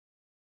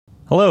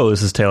Hello,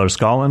 this is Taylor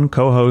Scollin,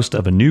 co-host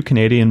of a new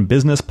Canadian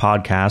business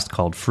podcast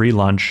called Free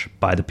Lunch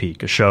by the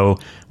Peak, a show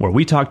where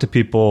we talk to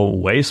people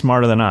way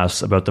smarter than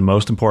us about the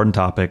most important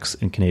topics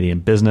in Canadian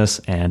business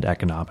and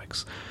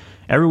economics.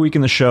 Every week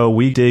in the show,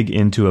 we dig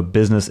into a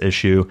business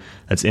issue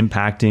that's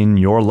impacting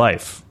your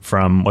life,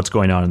 from what's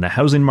going on in the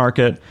housing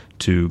market,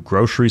 to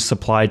grocery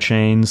supply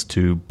chains,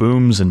 to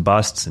booms and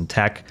busts in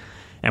tech,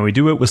 and we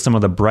do it with some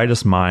of the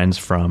brightest minds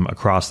from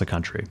across the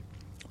country.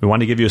 We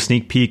want to give you a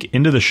sneak peek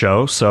into the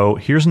show, so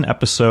here's an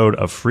episode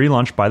of Free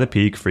Lunch by the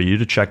Peak for you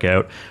to check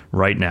out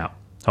right now.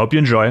 Hope you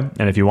enjoy,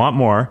 and if you want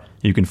more,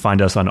 you can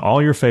find us on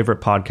all your favorite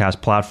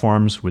podcast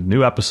platforms with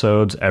new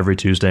episodes every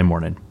Tuesday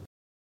morning.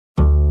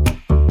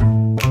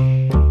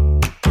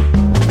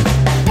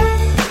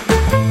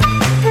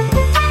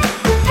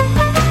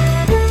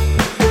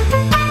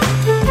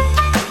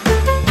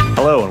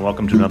 Hello, and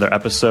welcome to another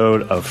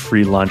episode of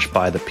Free Lunch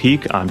by the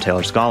Peak. I'm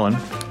Taylor Scollin.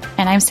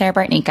 And I'm Sarah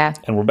Bartnicka.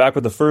 And we're back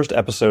with the first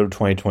episode of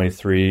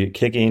 2023,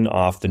 kicking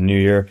off the new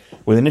year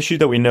with an issue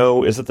that we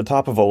know is at the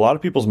top of a lot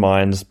of people's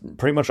minds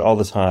pretty much all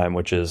the time,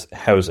 which is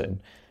housing.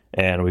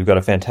 And we've got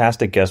a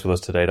fantastic guest with us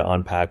today to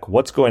unpack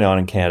what's going on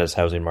in Canada's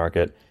housing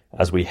market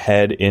as we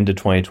head into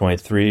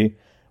 2023,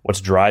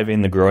 what's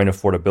driving the growing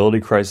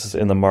affordability crisis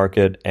in the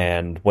market,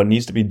 and what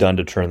needs to be done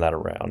to turn that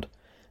around.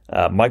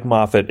 Mike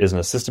Moffat is an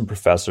assistant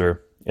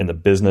professor in the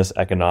Business,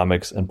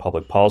 Economics, and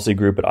Public Policy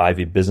group at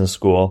Ivey Business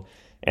School,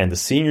 and the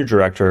Senior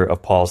Director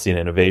of Policy and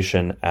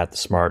Innovation at the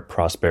Smart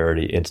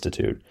Prosperity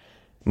Institute.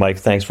 Mike,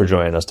 thanks for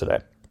joining us today.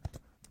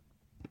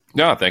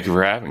 No, thank you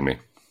for having me.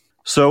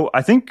 So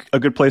I think a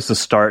good place to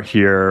start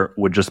here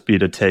would just be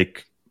to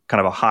take kind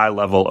of a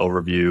high-level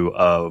overview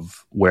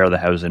of where the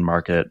housing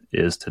market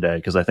is today,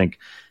 because I think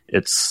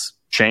it's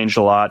changed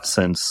a lot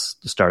since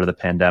the start of the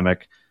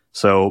pandemic.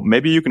 So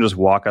maybe you can just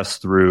walk us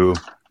through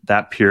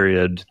that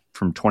period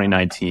from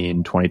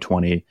 2019,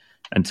 2020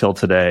 until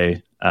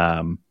today,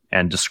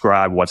 and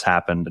describe what's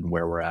happened and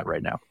where we're at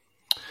right now.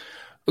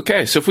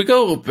 Okay, so if we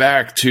go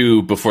back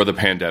to before the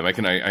pandemic,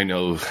 and I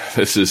know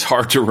this is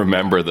hard to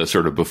remember the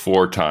sort of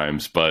before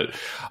times, but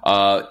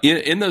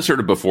in the sort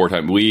of before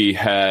time, we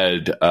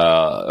had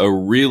a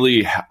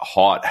really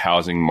hot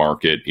housing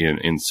market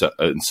in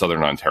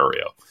Southern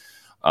Ontario.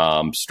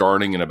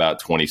 Starting in about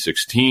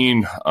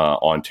 2016,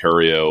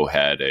 Ontario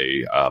had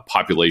a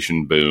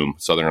population boom.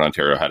 Southern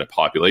Ontario had a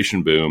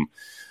population boom.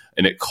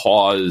 And it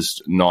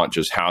caused not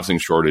just housing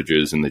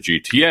shortages in the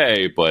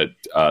GTA, but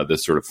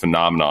this sort of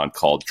phenomenon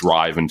called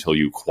drive until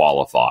you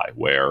qualify,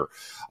 where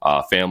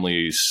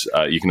families,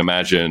 you can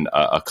imagine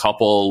a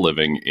couple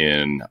living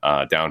in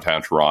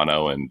downtown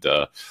Toronto, and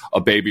a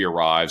baby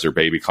arrives or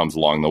baby comes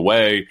along the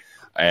way,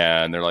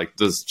 and they're like,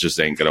 this just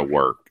ain't going to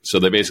work. So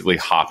they basically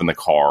hop in the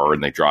car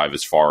and they drive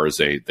as far as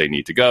they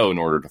need to go in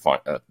order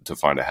to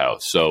find a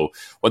house. So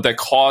what that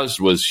caused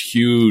was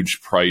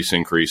huge price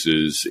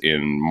increases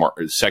in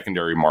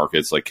secondary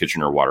markets like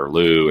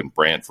Kitchener-Waterloo and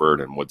Brantford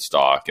and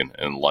Woodstock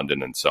and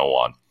London and so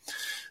on.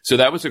 So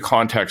that was the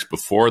context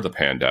before the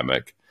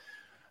pandemic.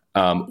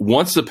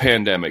 Once the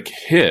pandemic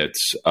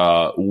hits,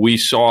 we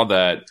saw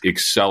that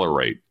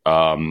accelerate.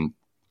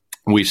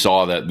 We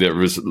saw that there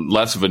was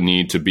less of a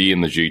need to be in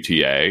the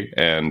GTA.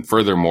 And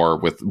furthermore,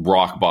 with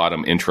rock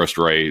bottom interest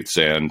rates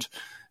and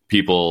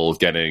people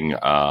getting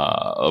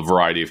a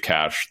variety of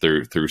cash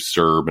through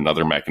CERB and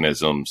other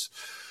mechanisms,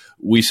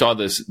 we saw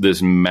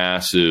this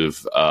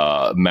massive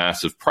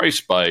price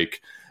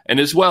spike.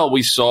 And as well,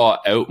 we saw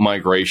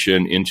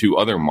out-migration into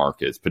other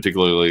markets,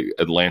 particularly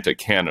Atlantic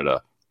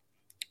Canada,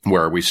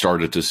 where we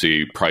started to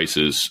see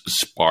prices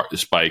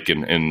spike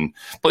in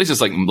places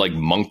like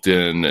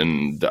Moncton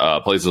and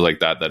places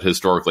like that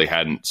historically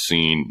hadn't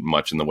seen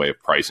much in the way of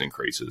price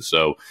increases.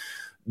 So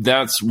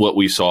that's what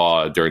we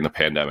saw during the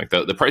pandemic.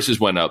 The prices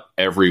went up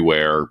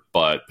everywhere,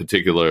 but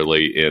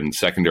particularly in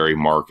secondary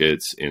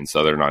markets in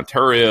Southern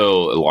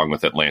Ontario, along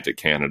with Atlantic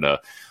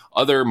Canada.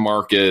 Other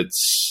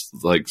markets,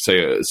 like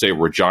say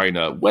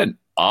Regina, went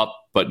up,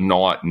 but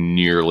not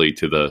nearly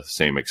to the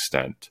same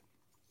extent.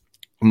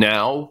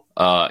 Now,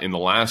 in the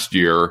last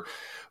year,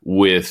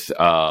 with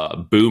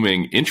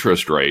booming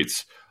interest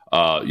rates,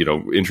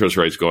 interest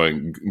rates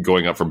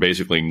going up from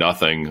basically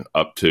nothing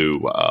up to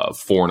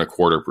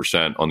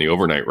 4.25% on the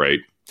overnight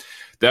rate,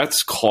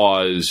 that's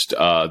caused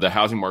the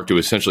housing market to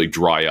essentially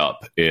dry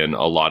up in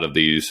a lot of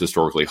these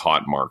historically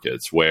hot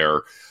markets,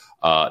 where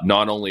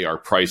not only are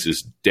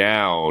prices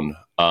down,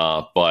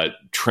 but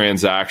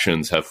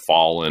transactions have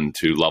fallen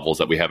to levels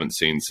that we haven't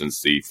seen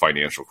since the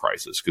financial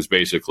crisis, because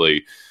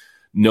basically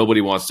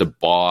nobody wants to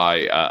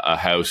buy a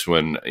house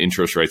when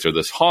interest rates are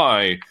this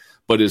high,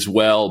 but as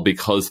well,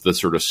 because the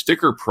sort of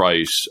sticker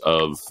price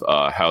of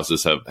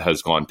houses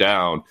has gone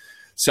down,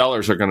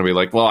 sellers are going to be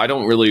like, well, I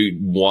don't really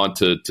want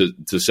to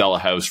sell a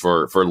house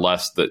for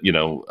less that,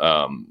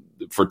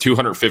 for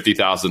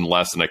 $250,000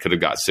 less than I could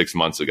have got 6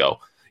 months ago.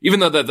 Even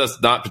though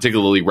that's not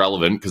particularly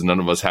relevant, because none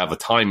of us have a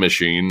time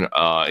machine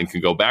and can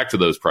go back to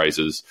those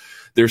prices,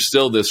 there's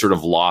still this sort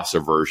of loss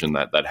aversion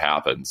that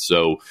happens.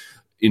 So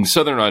in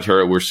Southern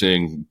Ontario, we're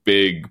seeing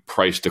big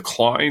price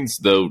declines,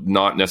 though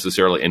not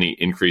necessarily any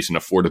increase in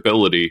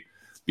affordability,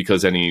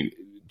 because any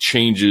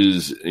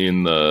changes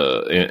in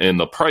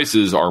the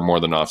prices are more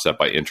than offset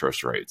by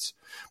interest rates.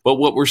 But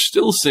what we're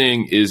still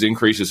seeing is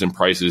increases in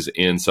prices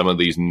in some of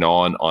these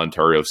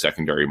non-Ontario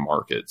secondary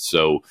markets.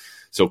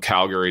 So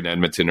Calgary and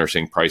Edmonton are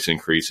seeing price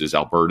increases.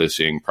 Alberta is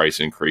seeing price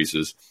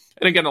increases.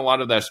 And again, a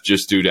lot of that's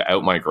just due to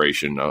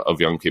outmigration of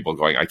young people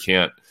going, I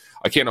can't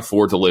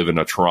afford to live in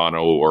a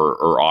Toronto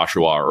or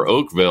Oshawa or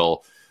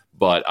Oakville,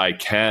 but I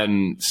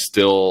can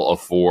still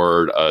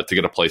afford to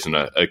get a place in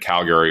a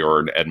Calgary or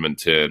an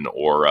Edmonton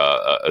or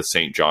a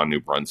St. John,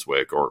 New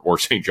Brunswick or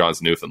St.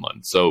 John's,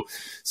 Newfoundland. So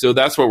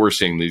that's what we're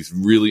seeing, these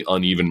really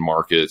uneven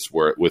markets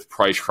where with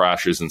price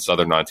crashes in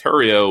Southern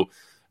Ontario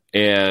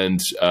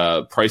and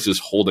prices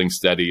holding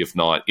steady, if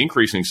not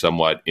increasing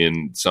somewhat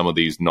in some of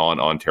these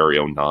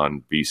non-Ontario,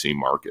 non-BC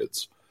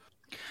markets.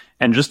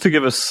 And just to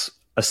give us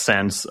a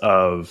sense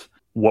of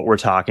what we're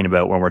talking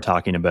about when we're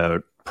talking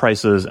about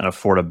prices and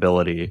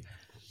affordability,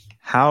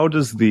 how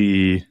does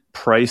the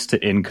price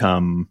to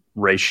income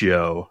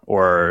ratio,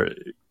 or,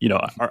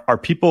 are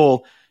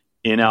people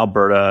in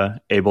Alberta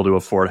able to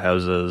afford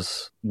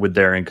houses with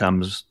their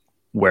incomes,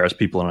 whereas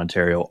people in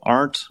Ontario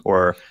aren't?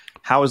 Or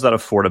how has that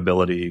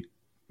affordability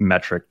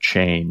metric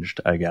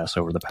changed, I guess,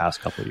 over the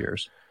past couple of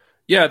years?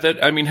 Yeah,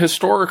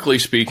 historically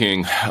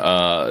speaking,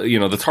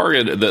 the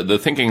target, the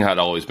thinking had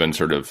always been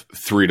sort of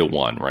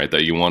 3-to-1, right?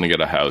 That you want to get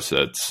a house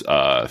that's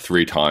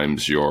 3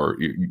 times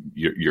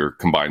your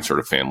combined sort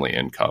of family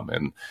income.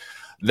 And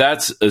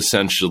that's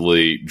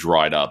essentially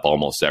dried up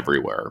almost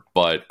everywhere.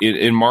 But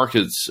in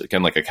markets,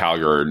 again, like a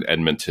Calgary,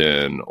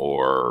 Edmonton,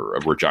 or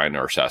a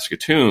Regina or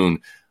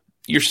Saskatoon,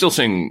 you're still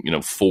seeing,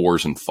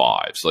 4s and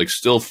 5s, like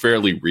still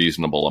fairly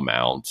reasonable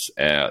amounts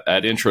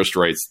at interest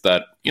rates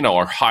that,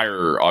 are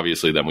higher,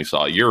 obviously, than we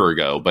saw a year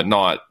ago, but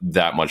not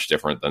that much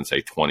different than, say,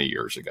 20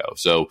 years ago.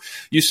 So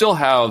you still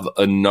have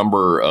a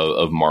number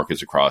of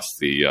markets across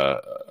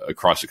the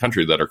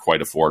country that are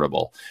quite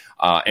affordable.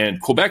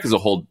 And Quebec is a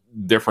whole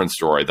different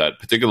story, that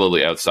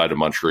particularly outside of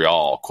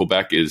Montreal,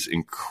 Quebec is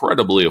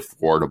incredibly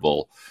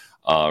affordable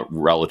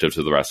relative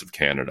to the rest of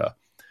Canada.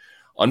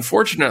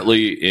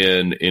 Unfortunately,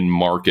 in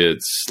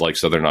markets like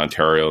Southern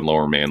Ontario and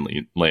Lower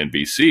Mainland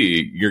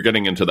BC, you're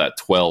getting into that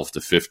 12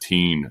 to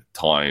 15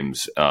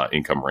 times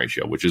income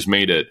ratio, which has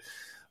made it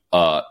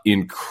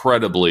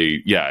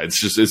incredibly,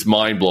 it's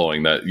mind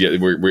blowing that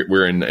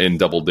we're in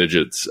double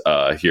digits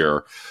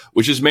here,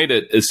 which has made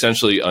it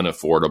essentially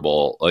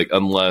unaffordable. Like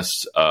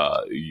unless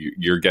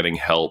you're getting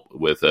help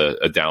with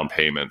a down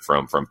payment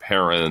from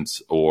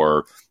parents,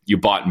 or you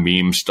bought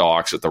meme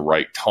stocks at the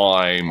right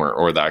time,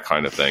 or that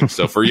kind of thing.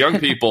 So for young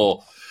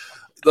people.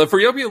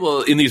 For young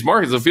people in these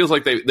markets, it feels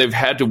like they've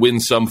had to win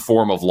some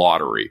form of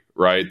lottery,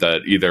 right?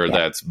 That either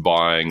that's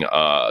buying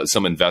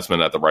some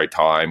investment at the right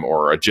time,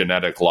 or a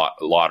genetic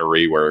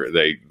lottery where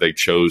they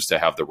chose to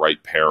have the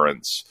right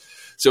parents.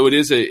 So it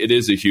is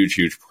a huge,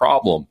 huge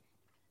problem.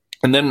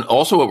 And then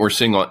also what we're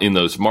seeing in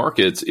those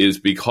markets is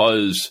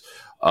because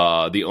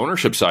the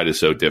ownership side is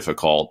so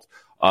difficult,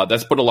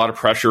 that's put a lot of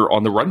pressure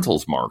on the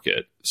rentals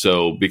market.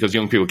 So because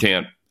young people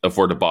can't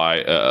afford to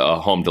buy a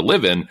home to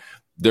live in,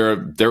 they're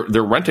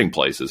renting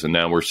places, and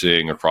now we're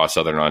seeing across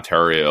Southern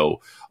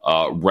Ontario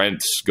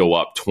rents go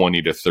up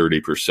 20 to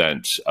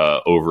 30%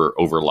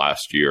 over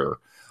last year.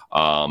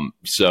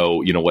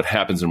 So what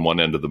happens in one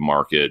end of the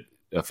market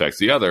affects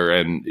the other,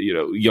 and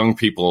young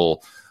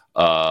people.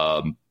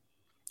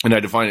 And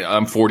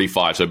I'm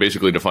 45, so I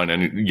basically define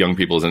any young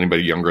people as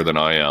anybody younger than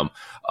I am,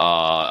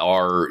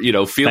 are,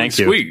 feeling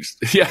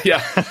squeezed.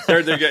 Yeah.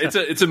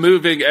 It's a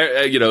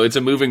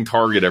moving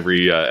target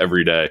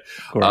every day.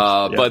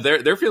 Course, but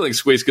they're feeling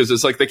squeezed because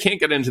it's like they can't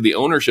get into the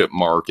ownership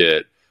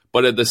market,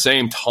 but at the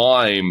same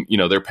time,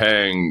 they're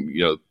paying,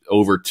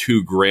 over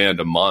 $2,000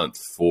 a month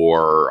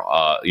for,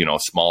 a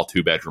small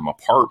 2-bedroom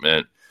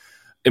apartment.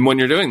 And when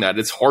you're doing that,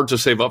 it's hard to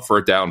save up for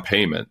a down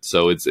payment.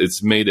 So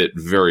it's made it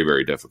very,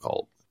 very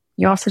difficult.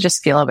 You also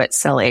just feel a bit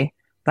silly,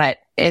 but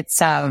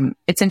it's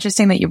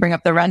interesting that you bring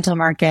up the rental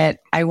market.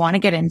 I want to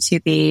get into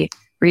the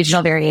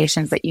regional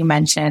variations that you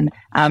mentioned.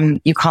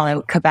 You call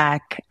out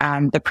Quebec.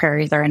 The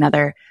prairies are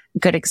another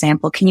good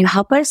example. Can you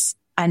help us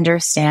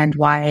understand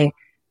why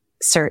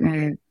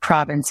certain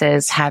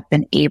provinces have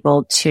been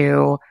able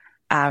to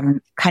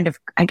kind of,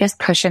 I guess,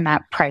 push in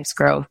that price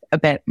growth a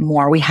bit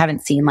more? We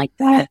haven't seen like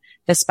the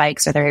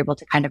spikes, or they're able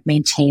to kind of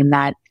maintain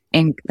that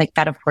in like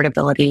that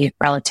affordability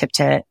relative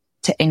to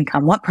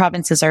income. What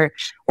provinces or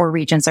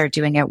regions are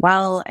doing it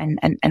well,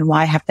 and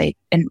why have they,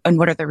 and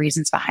what are the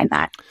reasons behind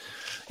that?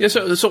 Yeah,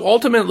 so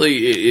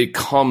ultimately it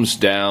comes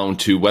down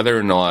to whether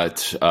or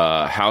not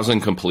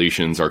housing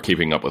completions are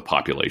keeping up with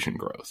population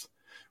growth.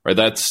 Right,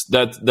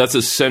 that's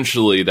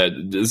essentially that.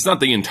 It's not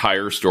the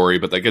entire story,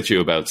 but that gets you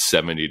about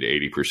 70 to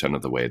 80%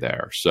 of the way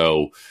there.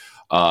 So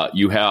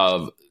you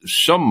have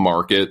some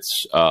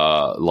markets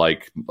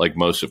like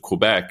most of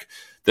Quebec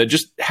that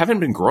just haven't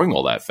been growing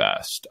all that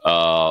fast.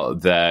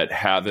 That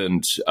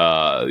haven't,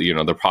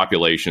 their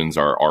populations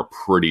are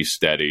pretty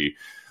steady.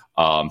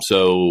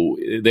 So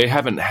they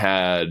haven't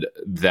had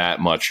that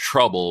much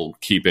trouble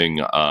keeping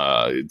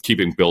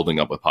building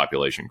up with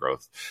population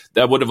growth.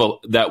 That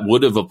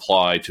would have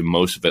applied to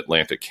most of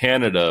Atlantic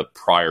Canada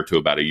prior to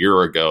about a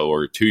year ago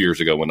or 2 years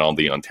ago when all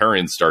the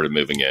Ontarians started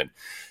moving in.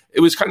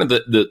 It was kind of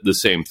the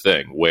same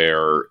thing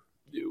where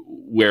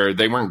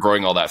they weren't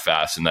growing all that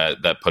fast, and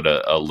that put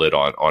a lid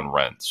on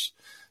rents.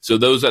 So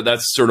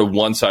that's sort of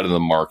one side of the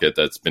market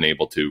that's been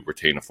able to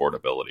retain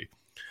affordability.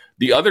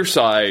 The other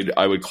side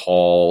I would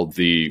call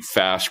the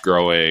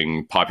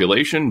fast-growing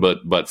population,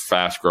 but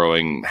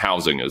fast-growing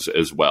housing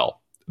as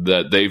well,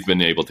 that they've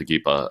been able to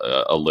keep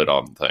a lid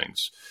on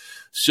things.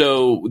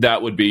 So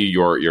that would be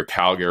your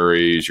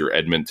Calgarys, your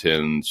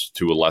Edmontons,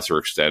 to a lesser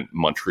extent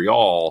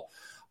Montreal,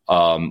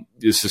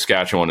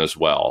 Saskatchewan as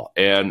well.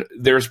 And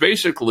there's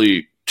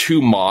basically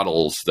two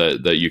models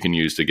that you can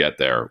use to get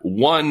there.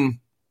 One,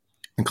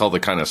 I call the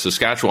kind of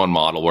Saskatchewan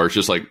model, where it's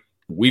just like,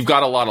 we've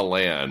got a lot of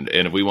land,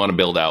 and if we want to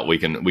build out, we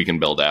can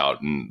build out,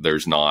 and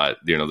there's not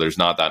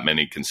that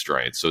many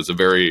constraints. So it's a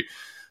very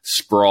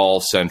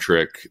sprawl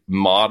centric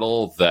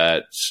model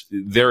that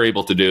they're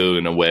able to do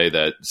in a way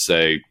that,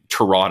 say,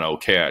 Toronto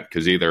can't,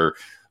 because either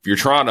if you're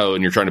Toronto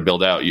and you're trying to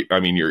build out,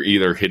 you're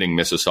either hitting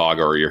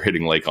Mississauga or you're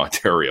hitting Lake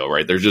Ontario,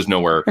 right? There's just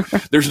nowhere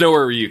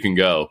you can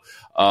go.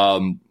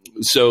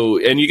 So,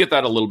 and you get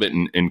that a little bit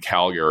in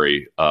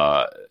Calgary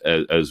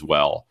as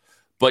well.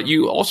 But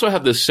you also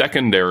have this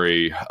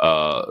secondary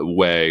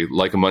way,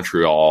 like a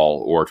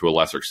Montreal or to a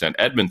lesser extent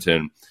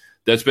Edmonton,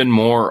 that's been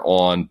more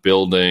on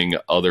building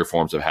other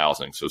forms of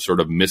housing. So sort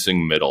of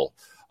missing middle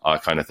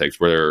kind of things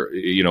where,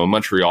 in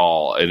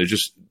Montreal, and it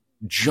just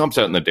jumps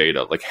out in the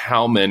data, like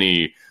how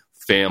many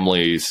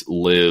families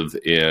live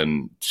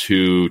in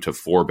 2 to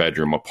 4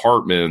 bedroom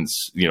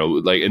apartments,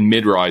 like in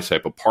mid-rise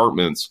type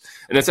apartments.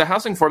 And it's a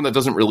housing form that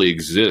doesn't really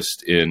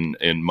exist in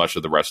much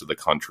of the rest of the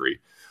country.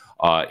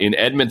 In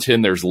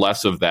Edmonton, there's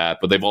less of that,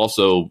 but they've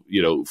also,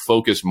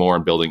 focused more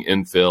on building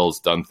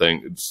infills, done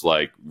things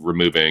like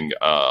removing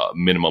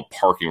minimum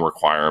parking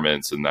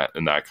requirements and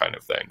that kind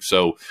of thing.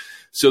 So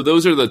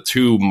those are the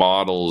two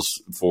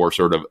models for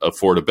sort of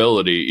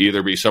affordability: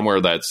 either be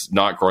somewhere that's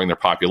not growing their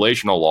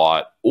population a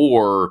lot,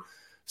 or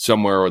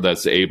somewhere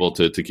that's able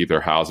to keep their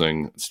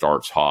housing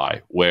starts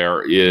high.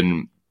 Where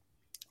in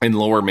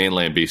lower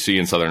mainland BC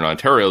and southern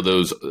Ontario,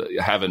 those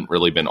haven't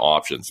really been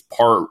options,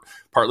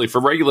 partly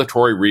for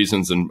regulatory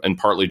reasons and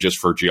partly just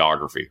for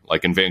geography.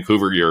 Like in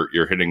Vancouver,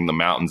 you're hitting the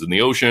mountains and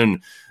the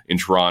ocean. In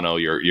Toronto,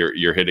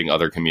 you're hitting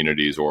other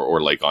communities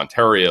or Lake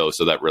Ontario,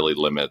 so that really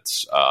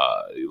limits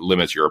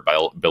your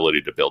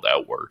ability to build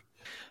outward.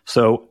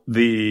 So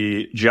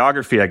the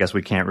geography, I guess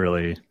we can't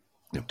really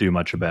do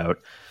much about,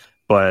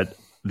 but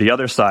the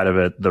other side of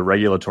it, the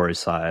regulatory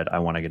side, I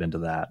want to get into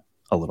that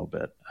a little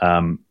bit.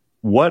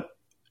 What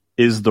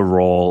is the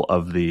role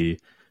of the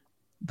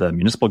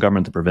municipal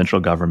government, the provincial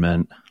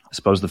government, I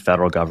suppose the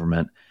federal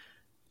government,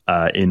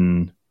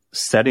 in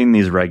setting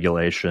these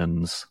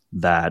regulations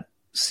that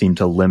seem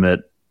to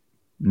limit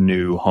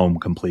new home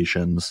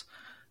completions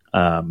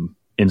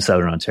in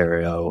southern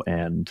Ontario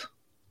and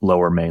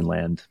lower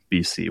mainland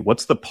BC?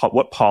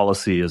 What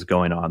policy is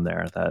going on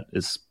there that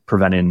is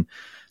preventing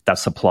that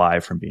supply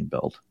from being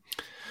built?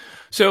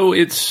 So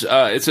it's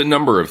a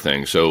number of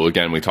things. So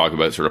again, we talk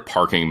about sort of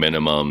parking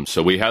minimum.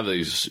 So we have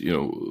these,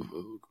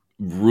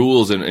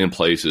 rules in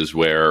places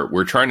where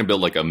we're trying to build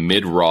like a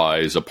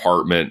mid-rise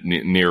apartment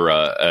near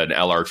an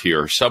LRT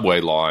or subway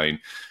line.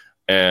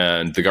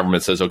 And the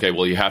government says, okay,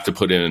 well, you have to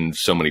put in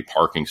so many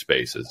parking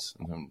spaces.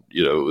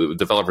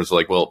 Developers are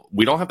like, well,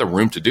 we don't have the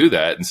room to do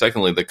that. And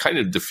secondly, that kind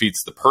of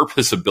defeats the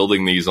purpose of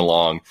building these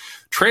along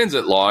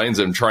transit lines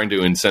and trying to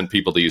incent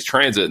people to use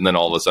transit. And then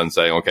all of a sudden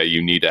saying, okay,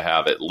 you need to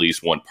have at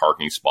least one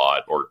parking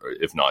spot, or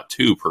if not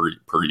two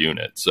per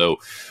unit. So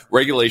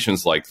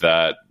regulations like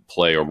that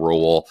play a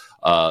role.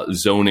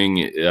 Zoning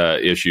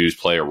issues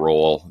play a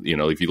role.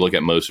 If you look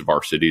at most of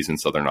our cities in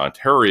southern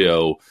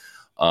Ontario,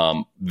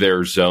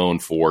 they're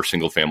zoned for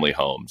single family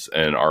homes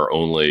and are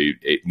only,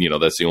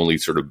 that's the only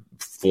sort of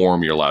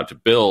form you're allowed to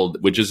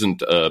build, which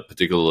isn't a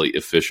particularly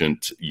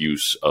efficient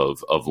use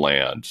of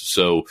land.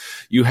 So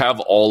you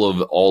have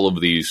all of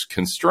these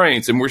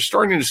constraints, and we're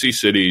starting to see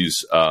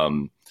cities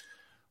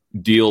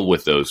deal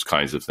with those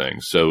kinds of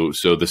things. So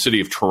the city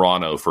of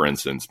Toronto, for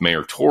instance,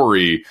 Mayor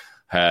Tory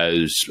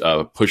has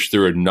pushed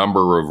through a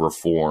number of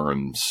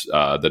reforms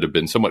that have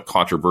been somewhat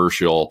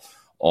controversial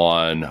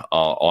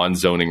on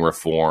zoning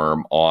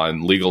reform,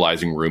 on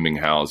legalizing rooming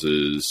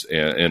houses,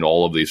 and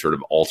all of these sort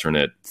of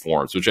alternate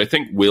forms, which I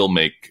think will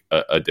make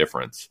a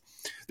difference.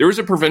 There is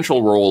a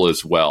provincial role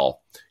as well,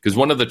 because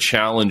one of the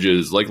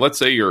challenges, like let's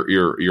say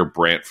you're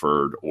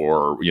Brantford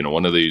or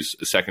one of these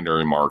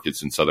secondary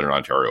markets in southern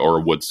Ontario,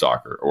 or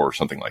Woodstock or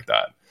something like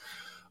that,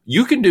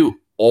 you can do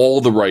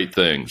all the right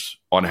things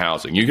on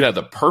housing. You can have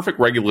the perfect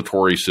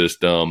regulatory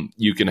system.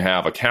 You can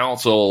have a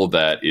council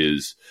that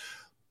is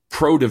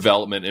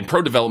pro-development, and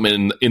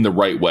pro-development in the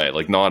right way,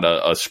 like not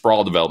a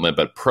sprawl development,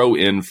 but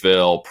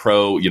pro-infill,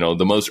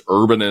 the most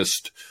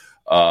urbanist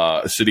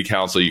city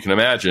council you can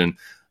imagine.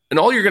 And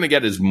all you're going to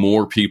get is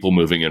more people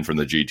moving in from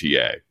the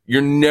GTA.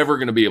 You're never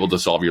going to be able to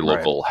solve your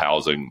local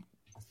housing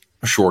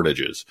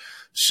shortages.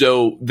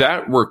 So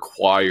that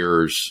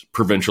requires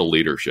provincial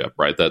leadership,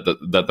 right? That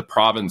the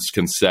province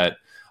can set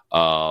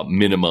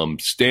minimum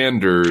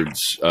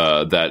standards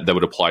that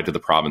would apply to the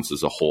province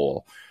as a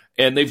whole.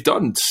 And they've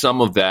done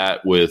some of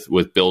that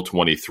with Bill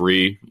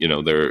 23,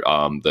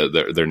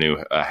 their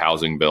new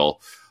housing bill,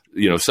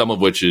 some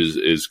of which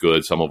is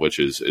good, some of which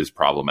is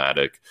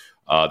problematic.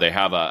 They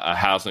have a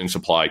housing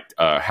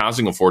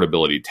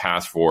affordability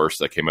task force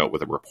that came out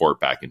with a report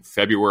back in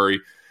February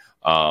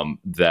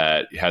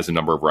that has a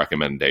number of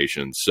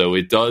recommendations. So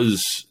it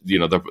does,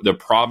 the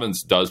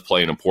province does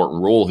play an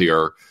important role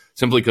here,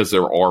 simply because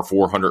there are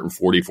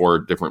 444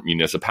 different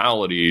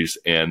municipalities,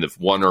 and if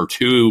one or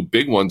two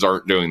big ones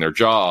aren't doing their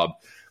job,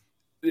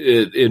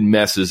 it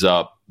messes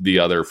up the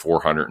other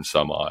 400 and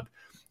some odd.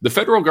 The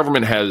federal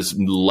government has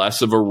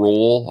less of a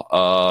role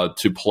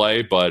to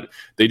play, but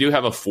they do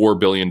have a $4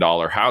 billion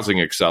housing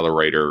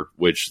accelerator,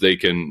 which they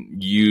can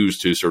use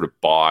to sort of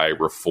buy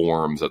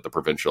reforms at the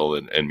provincial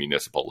and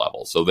municipal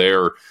level. So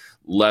they're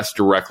less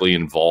directly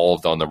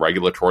involved on the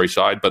regulatory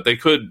side, but they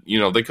could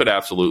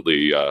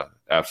absolutely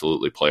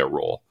play a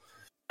role.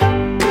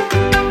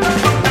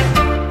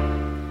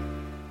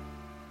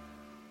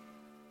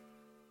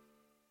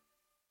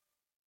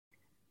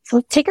 So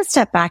let's take a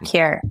step back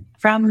here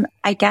from,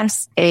 I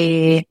guess,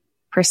 a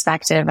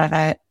perspective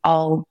of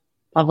all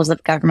levels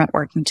of government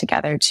working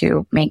together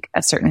to make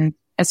a certain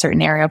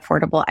area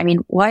affordable. I mean,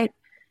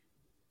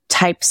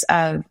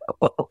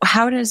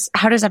 how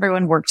does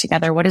everyone work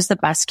together? What is the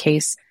best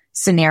case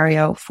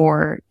scenario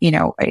for,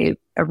 a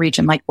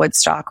region like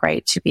Woodstock,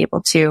 right, to be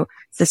able to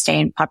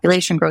sustain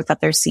population growth that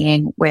they're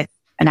seeing with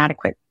an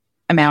adequate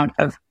amount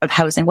of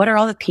housing? What are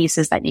all the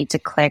pieces that need to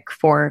click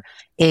for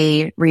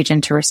a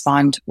region to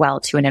respond well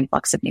to an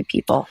influx of new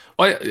people?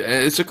 Well,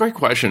 it's a great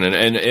question,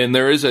 and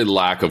there is a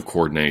lack of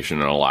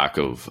coordination and a lack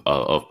of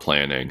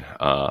planning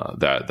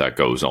that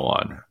goes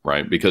on,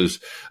 right? Because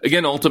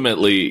again,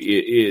 ultimately,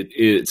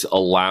 it's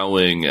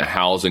allowing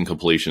housing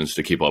completions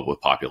to keep up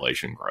with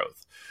population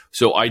growth.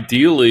 So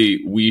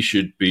ideally, we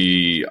should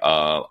be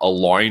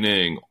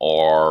aligning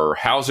our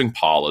housing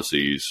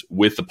policies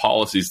with the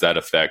policies that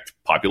affect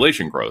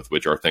population growth,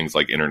 which are things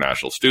like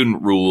international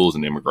student rules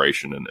and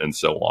immigration and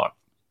so on.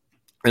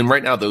 And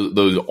right now,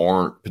 those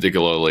aren't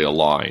particularly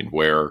aligned,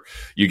 where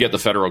you get the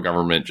federal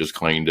government just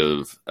kind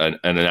of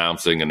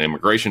announcing an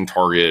immigration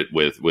target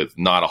with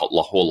not a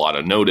whole lot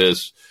of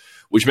notice,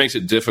 which makes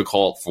it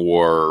difficult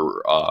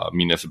for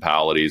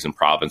municipalities and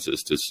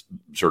provinces to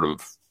sort of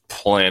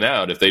plan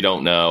out if they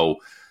don't know,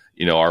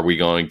 are we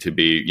going to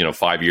be,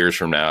 5 years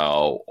from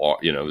now, or,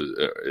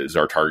 is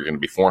our target going to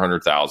be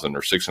 400,000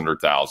 or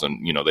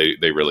 600,000?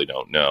 They really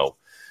don't know.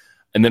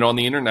 And then on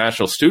the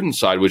international student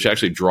side, which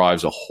actually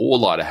drives a whole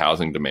lot of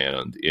housing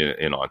demand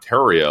in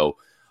Ontario,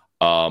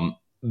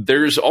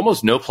 there's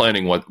almost no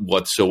planning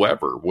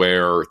whatsoever,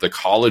 where the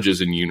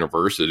colleges and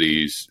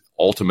universities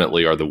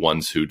ultimately are the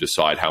ones who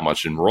decide how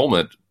much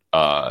enrollment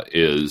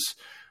is.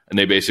 And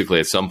they basically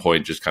at some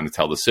point just kind of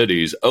tell the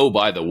cities, oh,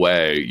 by the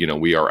way,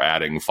 we are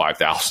adding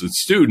 5,000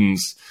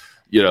 students.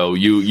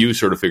 You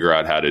sort of figure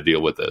out how to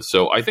deal with this.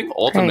 So I think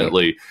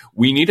ultimately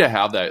we need to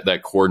have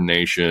that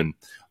coordination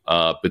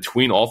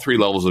between all three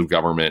levels of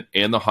government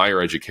and the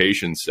higher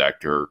education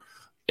sector,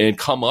 and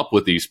come up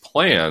with these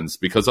plans,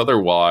 because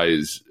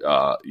otherwise,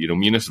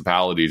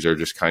 municipalities are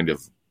just kind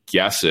of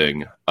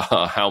guessing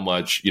how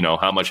much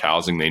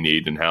housing they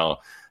need and how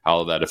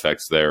that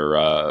affects their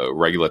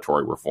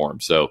regulatory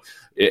reform. So,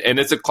 and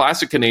it's a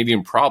classic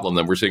Canadian problem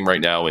that we're seeing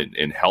right now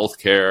in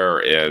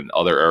healthcare and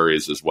other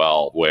areas as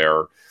well,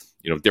 where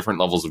different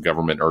levels of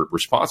government are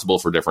responsible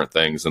for different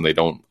things, and they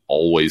don't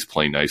always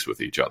play nice with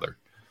each other.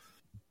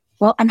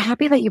 Well, I'm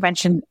happy that you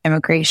mentioned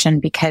immigration,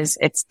 because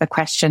it's the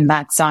question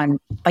that's on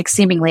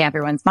seemingly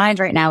everyone's mind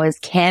right now is,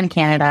 can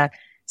Canada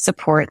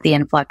support the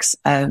influx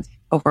of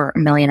over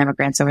 1 million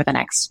immigrants over the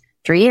next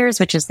 3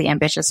 years, which is the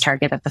ambitious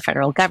target that the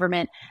federal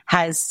government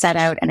has set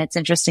out. And it's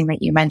interesting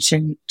that you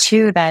mentioned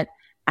too that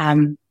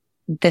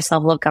this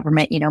level of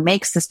government,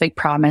 makes this big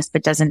promise,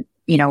 but doesn't,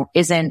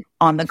 isn't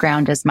on the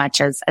ground as much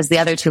as the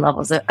other two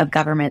levels of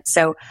government.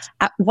 So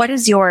what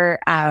is your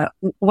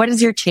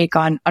take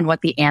on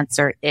what the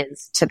answer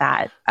is to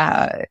that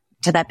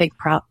big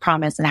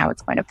promise and how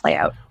it's going to play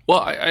out? Well,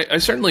 I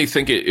certainly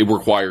think it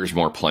requires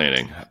more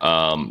planning.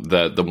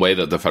 The way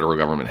that the federal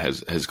government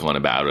has gone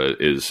about it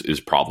is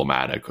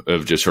problematic,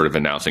 of just sort of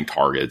announcing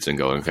targets and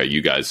going, okay,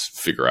 you guys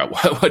figure out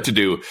what to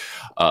do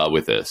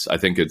with this. I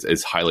think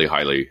it's highly,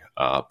 highly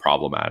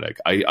problematic.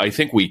 I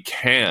think we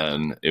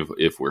can,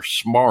 if we're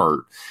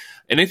smart.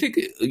 And I think,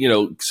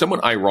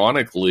 somewhat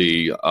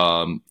ironically,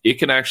 it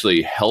can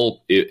actually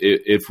help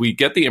if we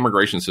get the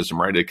immigration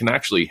system right. It can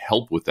actually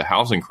help with the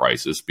housing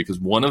crisis, because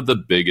one of the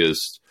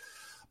biggest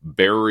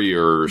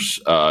barriers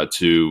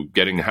to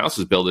getting the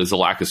houses built is a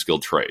lack of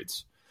skilled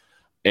trades.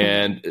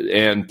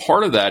 And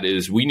part of that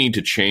is we need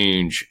to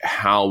change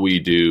how we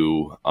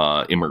do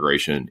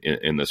immigration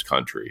in this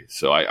country.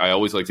 So I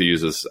always like to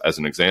use this as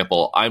an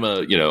example. I'm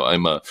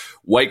a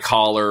white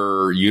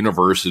collar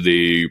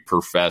university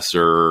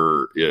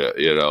professor,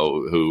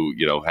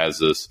 who has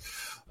this,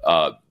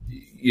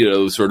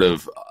 sort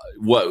of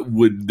what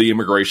would the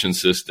immigration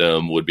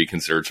system would be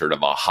considered sort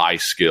of a high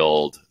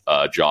skilled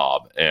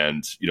job.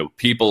 And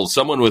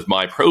someone with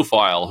my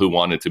profile who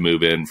wanted to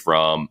move in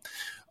from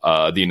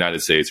the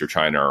United States or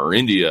China or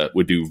India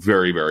would do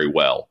very, very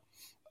well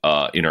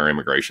in our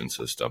immigration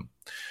system.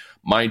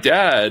 My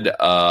dad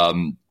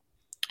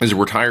is a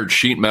retired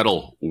sheet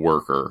metal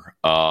worker,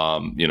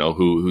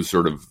 who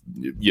sort of,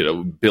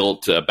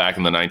 built back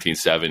in the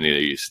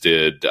 1970s,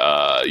 did,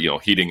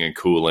 heating and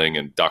cooling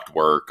and duct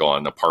work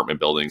on apartment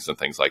buildings and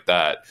things like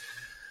that.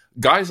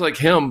 Guys like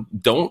him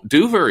don't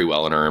do very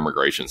well in our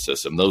immigration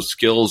system. Those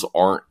skills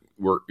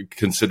were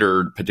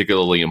considered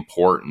particularly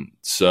important.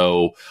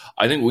 So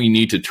I think we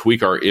need to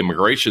tweak our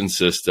immigration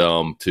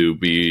system to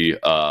be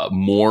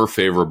more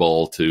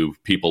favorable to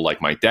people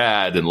like my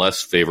dad and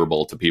less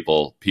favorable to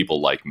people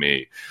like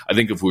me. I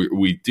think if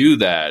we do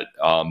that,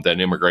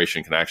 then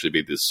immigration can actually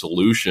be the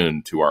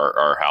solution to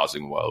our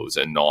housing woes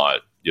and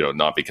not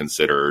be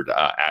considered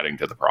adding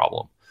to the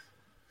problem.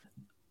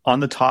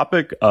 On the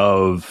topic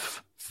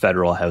of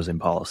federal housing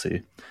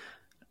policy,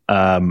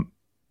 I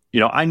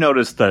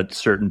noticed that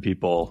certain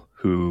people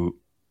who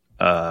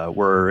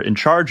were in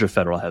charge of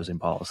federal housing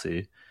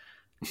policy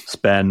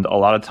spend a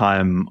lot of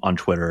time on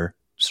Twitter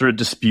sort of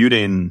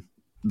disputing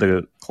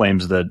the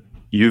claims that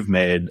you've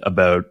made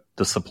about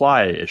the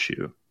supply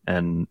issue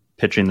and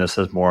pitching this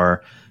as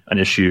more an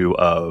issue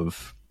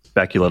of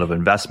speculative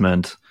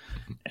investment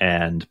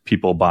and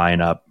people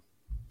buying up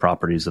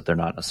properties that they're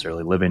not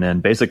necessarily living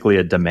in, basically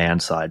a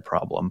demand side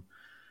problem.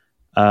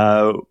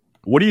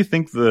 What do you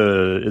think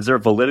is there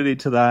validity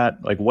to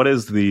that? Like, what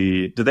is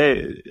do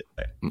they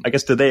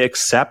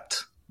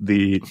accept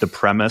the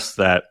premise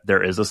that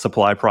there is a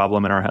supply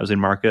problem in our housing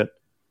market?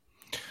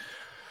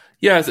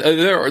 Yes,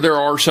 there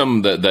are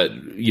some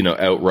that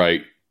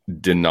outright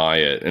deny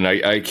it. And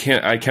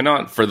I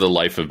cannot for the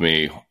life of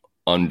me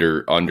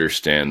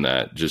understand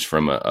that just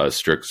from a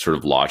strict sort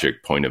of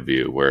logic point of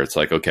view, where it's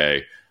like,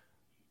 okay,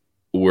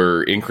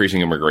 we're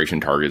increasing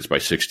immigration targets by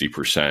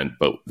 60%,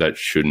 but that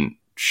shouldn't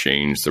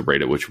change the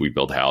rate at which we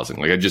build housing.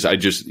 Like I just,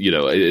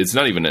 it's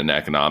not even an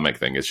economic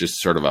thing. It's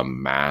just sort of a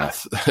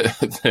math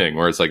thing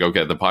where it's like,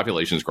 okay, the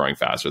population is growing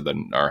faster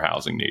than our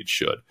housing needs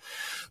should.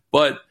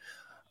 But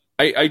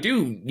I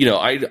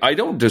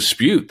don't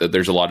dispute that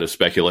there's a lot of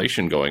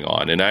speculation going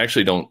on, and I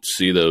actually don't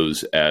see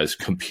those as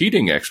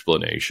competing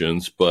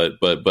explanations, but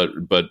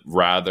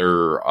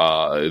rather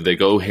they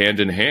go hand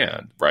in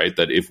hand, right?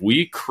 That if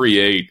we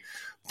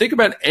think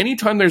about any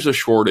time there's a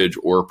shortage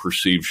or a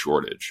perceived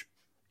shortage,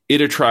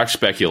 it attracts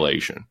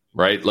speculation,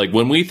 right? Like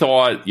when we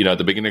thought, at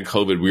the beginning of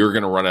COVID, we were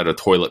going to run out of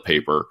toilet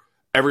paper,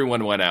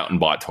 everyone went out and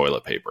bought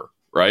toilet paper,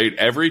 right?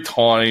 Every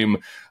time,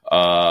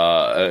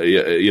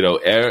 and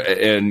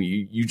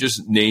you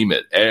just name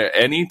it.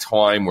 Any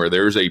time where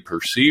there's a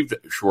perceived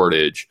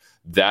shortage,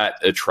 that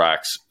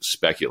attracts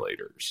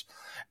speculators.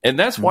 And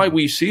that's why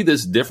we see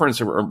this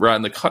difference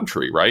around the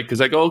country, right? Because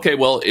I go, okay,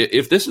 well,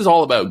 if this is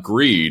all about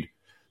greed,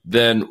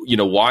 then,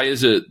 why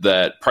is it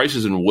that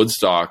prices in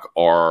Woodstock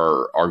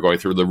are going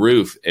through the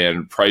roof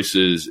and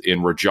prices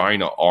in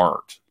Regina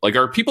aren't? Like,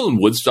 are people in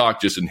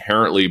Woodstock just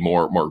inherently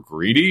more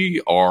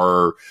greedy?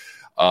 Are,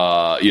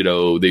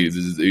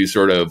 these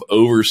sort of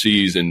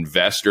overseas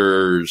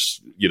investors,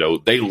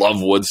 they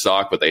love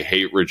Woodstock, but they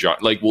hate Regina?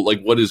 Like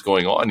what is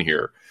going on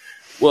here?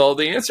 Well,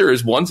 the answer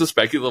is one's a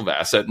speculative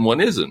asset and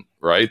one isn't,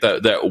 right?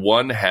 That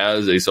one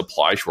has a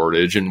supply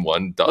shortage and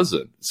one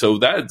doesn't. So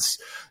that's,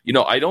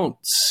 I don't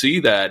see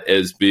that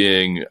as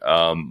being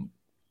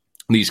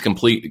these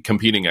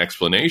competing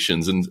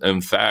explanations. And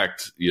in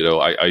fact,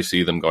 I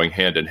see them going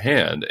hand in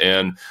hand.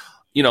 And,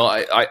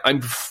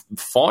 I'm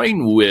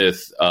fine with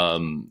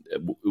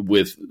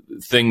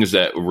things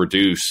that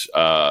reduce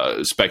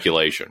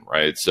speculation,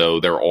 right? So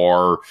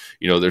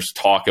there's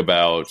talk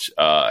about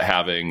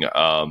having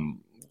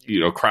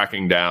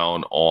cracking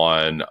down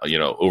on,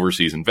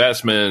 overseas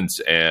investments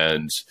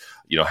and,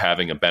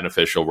 having a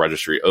beneficial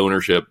registry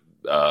ownership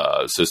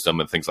system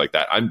and things like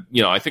that.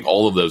 I think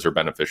all of those are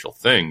beneficial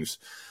things,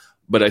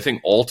 but I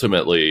think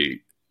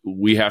ultimately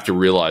we have to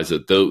realize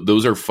that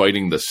those are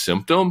fighting the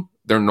symptom.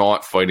 They're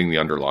not fighting the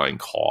underlying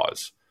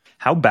cause.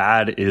 How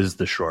bad is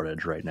the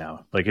shortage right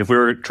now? Like if we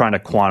were trying to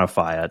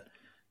quantify it,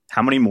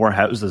 how many more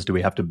houses do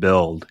we have to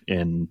build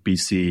in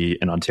BC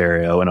and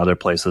Ontario and other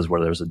places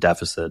where there's a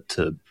deficit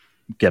to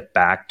get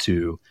back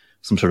to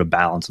some sort of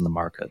balance in the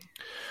market?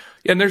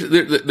 Yeah, and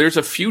there's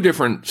a few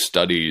different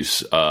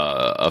studies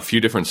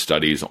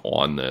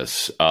on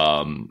this,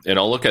 and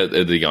I'll look at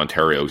the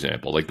Ontario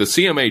example. Like the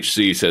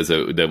CMHC says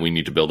that we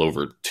need to build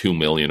over 2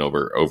 million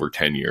over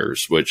 10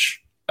 years,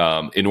 which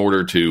in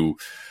order to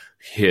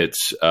hit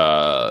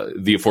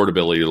the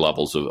affordability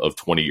levels of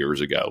 20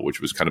 years ago, which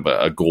was kind of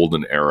a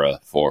golden era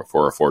for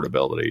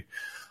affordability.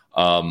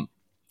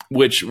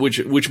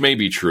 which may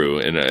be true,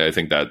 and I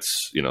think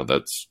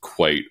that's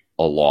quite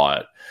a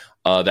lot.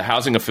 The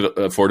Housing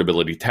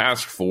Affordability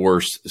Task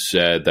Force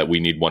said that we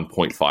need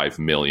 1.5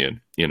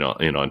 million in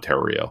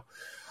Ontario.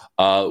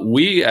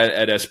 We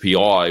at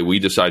SPI, we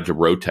decided to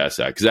road test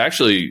that because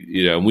actually,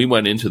 we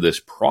went into this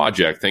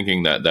project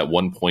thinking that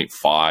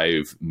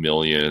 1.5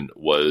 million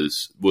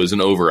was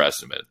an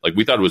overestimate. Like,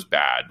 we thought it was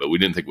bad, but we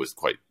didn't think it was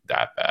quite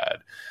that bad.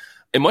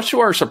 And much to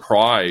our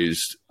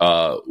surprise,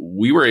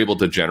 we were able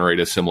to generate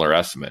a similar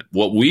estimate.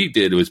 What we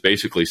did was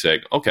basically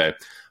say, okay,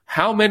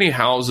 how many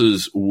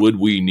houses would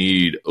we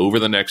need over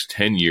the next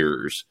 10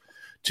 years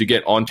to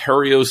get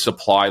Ontario's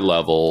supply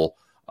level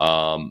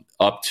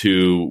up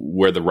to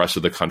where the rest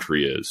of the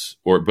country is,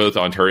 or both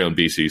Ontario and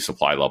BC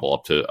supply level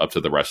up to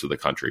the rest of the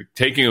country,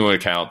 taking into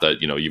account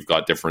that, you've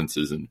got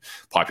differences in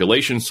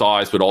population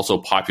size, but also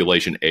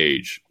population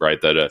age,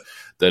 right? That a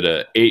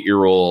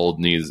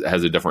 8-year-old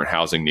has a different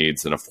housing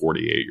needs than a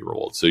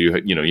 48-year-old. So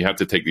you have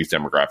to take these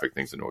demographic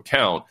things into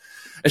account.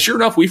 And sure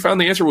enough, we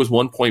found the answer was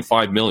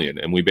 1.5 million.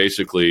 And we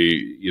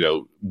basically,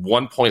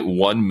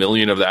 1.1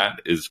 million of that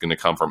is going to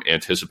come from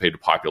anticipated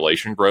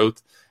population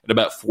growth. And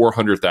about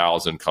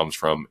 400,000 comes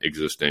from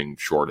existing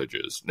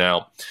shortages.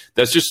 Now,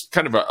 that's just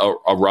kind of a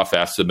rough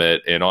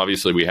estimate. And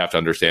obviously, we have to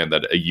understand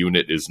that a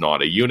unit is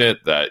not a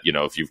unit, that,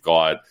 if you've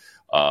got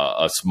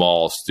a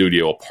small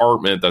studio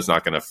apartment, that's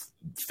not going to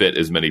fit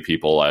as many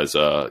people as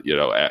a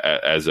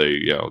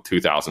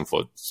 2,000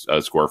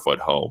 square foot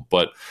home.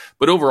 But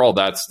overall,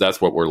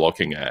 that's what we're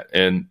looking at.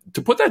 And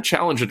to put that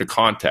challenge into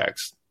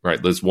context, right,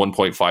 this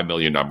 1.5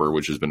 million number,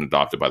 which has been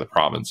adopted by the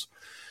province,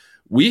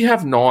 we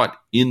have not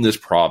in this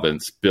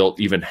province built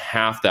even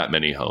half that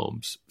many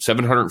homes,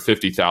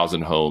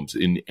 750,000 homes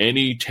in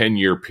any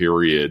 10-year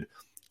period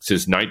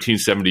since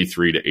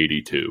 1973 to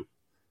 82.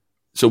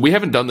 So we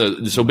haven't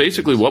done so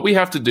basically what we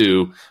have to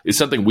do is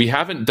something we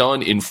haven't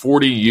done in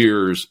 40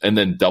 years and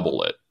then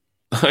double it.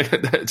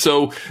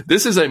 So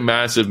this is a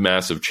massive,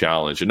 massive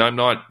challenge, and I'm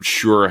not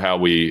sure how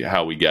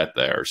we get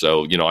there.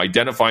 So,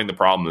 identifying the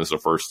problem is the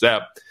first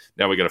step.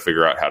 Now we got to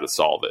figure out how to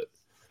solve it.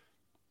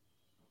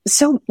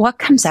 So what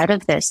comes out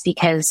of this?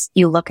 Because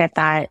you look at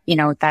that,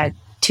 that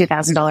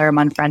 $2,000 a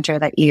month renter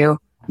that you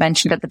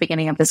mentioned at the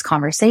beginning of this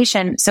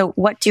conversation. So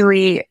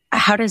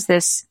how does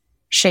this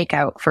shake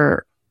out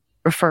for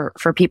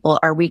people?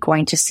 Are we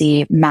going to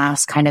see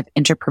mass kind of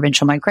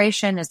interprovincial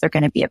migration? Is there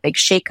going to be a big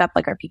shakeup?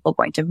 Like, are people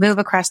going to move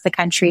across the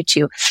country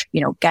to,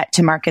 get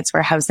to markets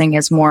where housing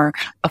is more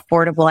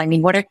affordable? I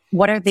mean, what are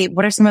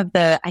some of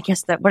the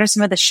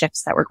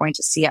shifts that we're going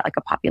to see at like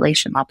a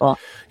population level?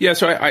 Yeah.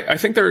 So I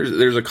think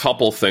there's a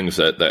couple things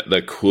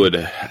that could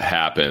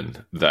happen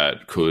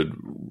that could,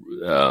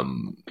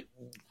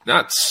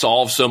 not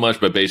solve so much,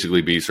 but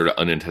basically be sort of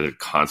unintended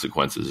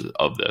consequences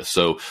of this.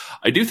 So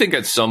I do think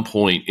at some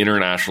point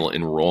international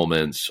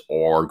enrollments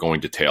are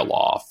going to tail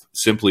off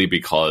simply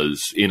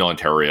because in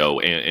Ontario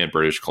and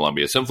British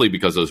Columbia, simply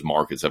because those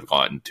markets have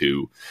gotten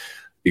too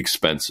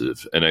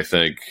expensive. And I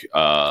think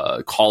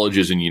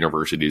colleges and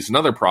universities and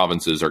other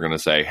provinces are going to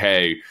say,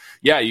 hey,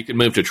 yeah, you can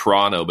move to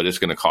Toronto, but it's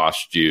going to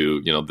cost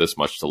you, this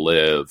much to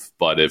live.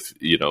 But if,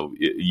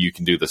 you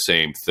can do the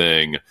same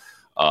thing,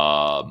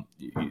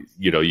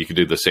 you can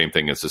do the same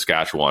thing in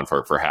Saskatchewan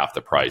for half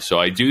the price. So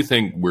I do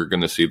think we're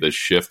going to see this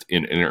shift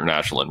in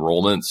international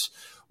enrollments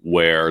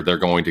where they're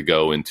going to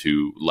go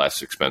into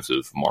less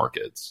expensive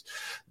markets.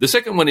 The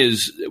second one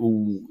is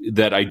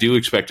that I do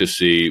expect to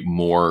see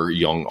more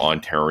young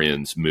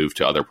Ontarians move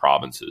to other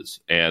provinces.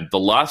 And the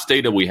last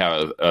data we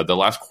have, the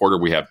last quarter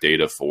we have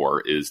data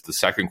for is the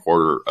second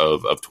quarter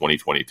of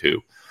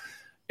 2022.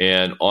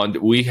 And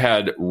we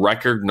had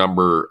record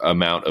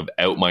amount of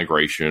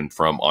out-migration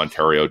from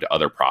Ontario to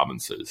other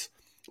provinces,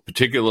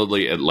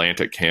 particularly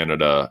Atlantic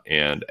Canada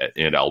and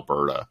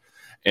Alberta.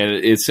 And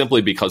it's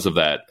simply because of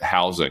that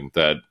housing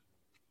that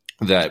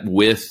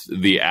with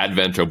the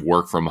advent of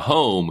work from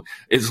home,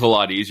 it's a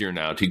lot easier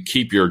now to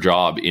keep your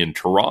job in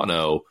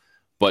Toronto,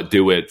 but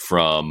do it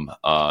from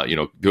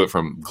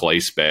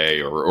Glace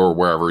Bay or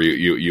wherever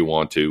you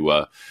want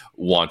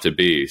to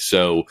be.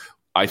 So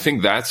I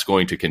think that's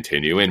going to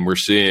continue, and we're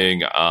seeing,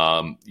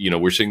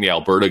 the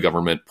Alberta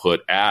government put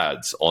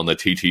ads on the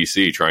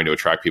TTC trying to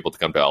attract people to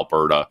come to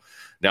Alberta.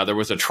 Now, there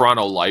was a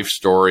Toronto Life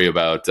story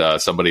about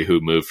somebody who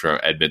moved from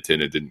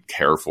Edmonton and didn't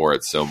care for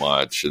it so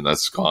much, and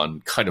that's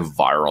gone kind of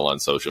viral on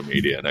social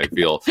media. And I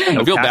feel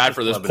bad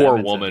for this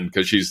poor woman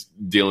because she's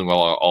dealing with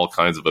all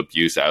kinds of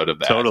abuse out of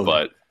that.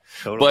 Totally.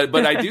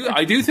 But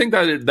I do think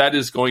that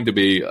is going to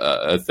be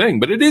a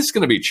thing, but it is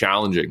going to be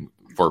challenging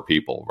for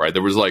people, right?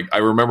 There was I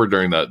remember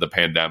during the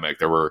pandemic,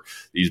 there were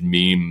these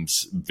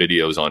memes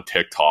videos on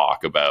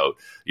TikTok about,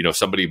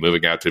 somebody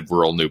moving out to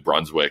rural New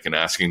Brunswick and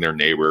asking their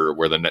neighbor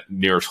where the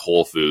nearest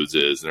Whole Foods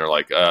is. And they're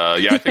like,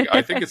 yeah,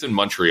 I think it's in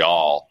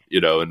Montreal,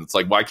 and it's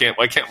like, why can't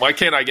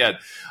I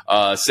get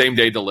same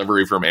day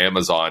delivery from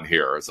Amazon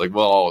here? It's like,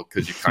 well,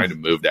 because you kind of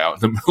moved out in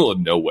the middle of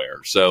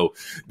nowhere. So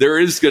there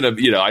is going to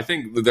be, I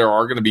think there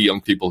are going to be young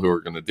people who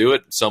are going to do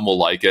it. Some will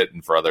like it.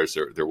 And for others,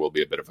 there will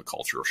be a bit of a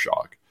cultural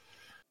shock.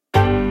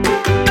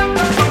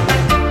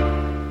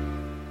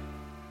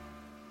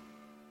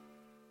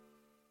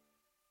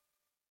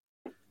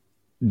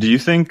 Do you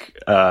think,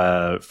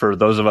 for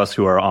those of us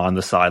who are on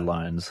the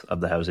sidelines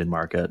of the housing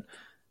market,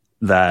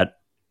 that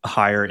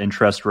higher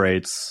interest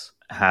rates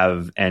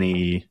have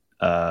any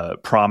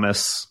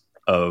promise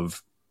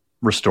of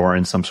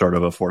restoring some sort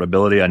of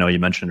affordability? I know you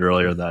mentioned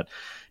earlier that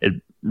it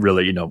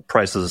really,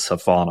 prices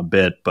have fallen a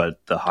bit,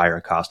 but the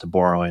higher cost of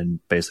borrowing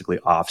basically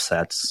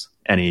offsets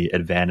any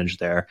advantage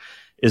there.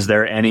 Is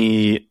there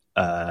any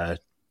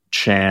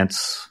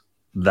chance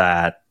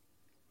that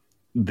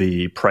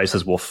the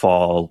prices will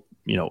fall,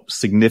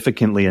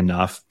 significantly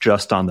enough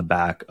just on the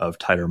back of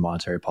tighter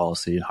monetary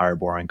policy and higher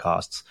borrowing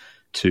costs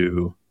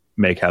to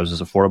make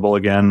houses affordable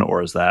again?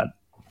 Or is that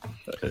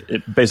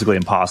basically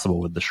impossible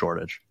with the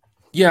shortage?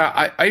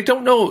 Yeah, I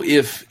don't know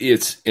if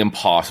it's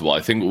impossible. I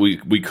think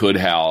we could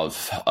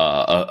have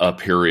a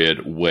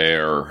period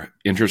where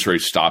interest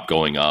rates stop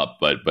going up,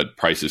 but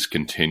prices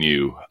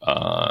continue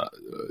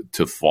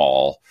to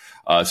fall.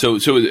 So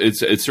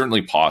it's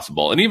certainly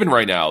possible. And even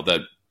right now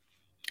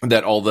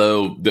that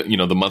although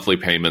the monthly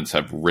payments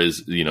have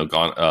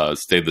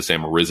stayed the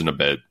same or risen a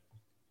bit,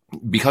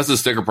 because the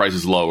sticker price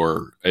is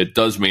lower, it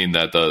does mean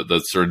that the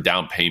sort of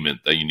down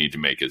payment that you need to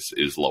make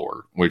is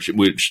lower,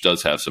 which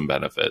does have some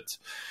benefits.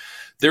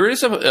 There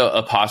is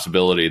a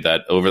possibility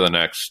that over the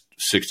next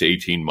 6 to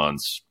 18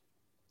 months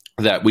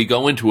that we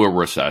go into a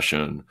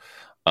recession,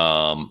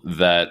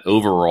 that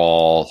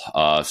overall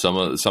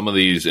some of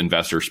these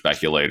investor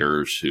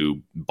speculators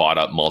who bought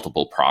up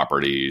multiple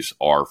properties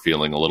are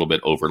feeling a little bit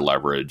over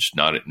leveraged,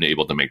 not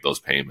able to make those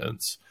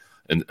payments,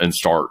 and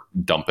start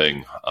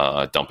dumping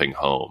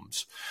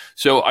homes.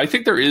 So I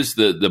think there is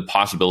the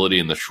possibility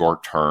in the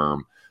short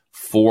term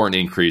for an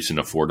increase in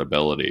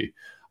affordability.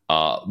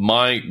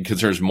 My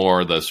concern is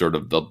more the sort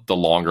of the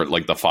longer,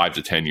 like the 5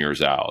 to 10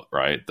 years out,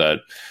 right? That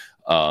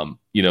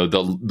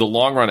the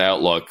long run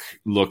outlook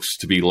looks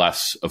to be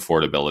less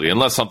affordability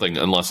unless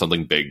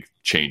something big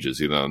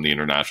changes, either on the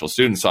international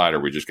student side or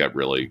we just get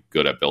really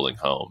good at building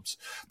homes.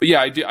 But yeah,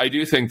 I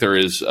do think there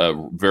is a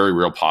very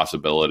real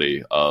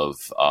possibility of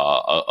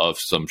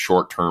some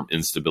short term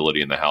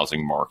instability in the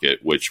housing market,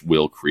 which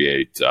will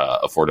create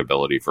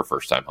affordability for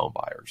first time home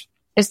buyers.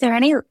 Is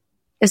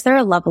there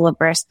a level of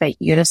risk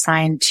that you'd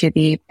assign to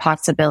the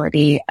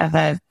possibility of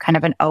a kind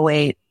of an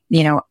 08,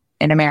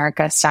 in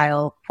America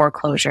style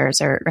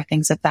foreclosures or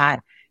things of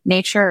that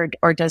nature,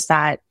 or does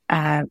that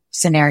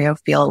scenario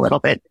feel a little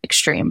bit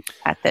extreme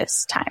at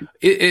this time?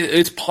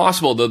 It's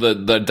possible, though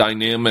the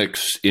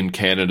dynamics in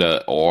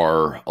Canada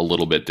are a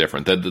little bit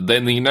different.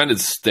 Than the United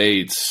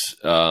States,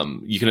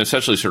 you can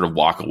essentially sort of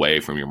walk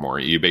away from your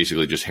mortgage. You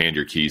basically just hand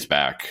your keys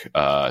back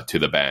to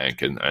the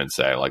bank and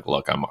say, like,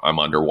 look, I'm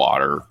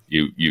underwater.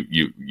 You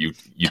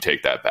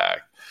take that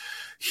back.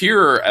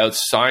 Here,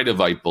 outside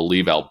of, I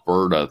believe,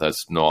 Alberta,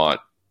 that's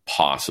not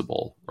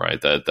possible,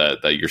 right?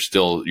 That you're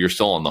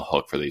still on the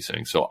hook for these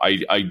things. So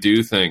I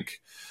do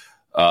think,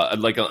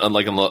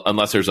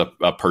 unless there's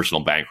a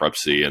personal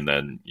bankruptcy, and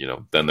then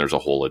there's a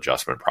whole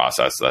adjustment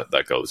process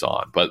that goes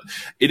on. But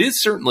it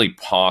is certainly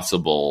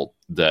possible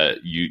that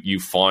you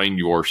find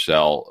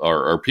yourself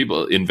or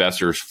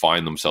investors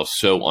find themselves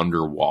so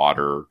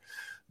underwater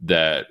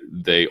that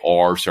they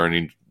are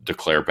starting to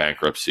declare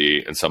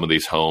bankruptcy, and some of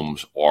these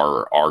homes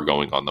are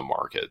going on the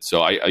market.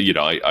 So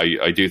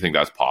I do think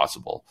that's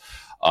possible.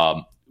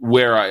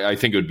 Where I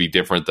think it would be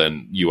different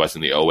than U.S.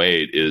 in the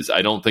 08 is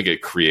I don't think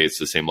it creates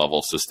the same level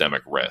of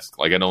systemic risk.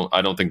 Like I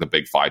don't think the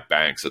big five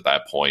banks at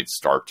that point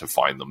start to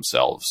find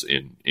themselves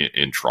in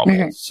trouble.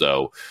 Mm-hmm.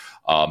 So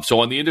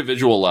on the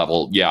individual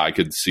level, yeah, I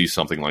could see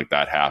something like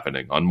that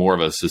happening. On more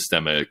of a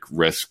systemic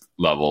risk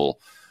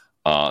level,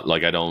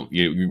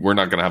 we're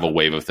not going to have a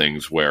wave of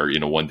things where,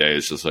 one day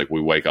it's just like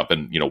we wake up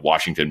and,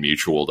 Washington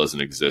Mutual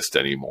doesn't exist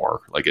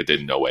anymore. Like it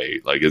did in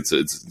 08. Like it's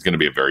going to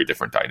be a very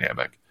different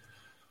dynamic.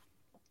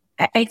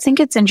 I think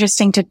it's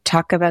interesting to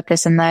talk about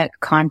this in the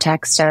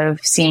context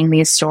of seeing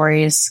these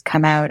stories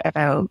come out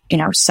about,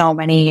 so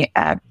many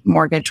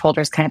mortgage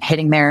holders kind of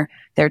hitting their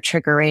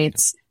trigger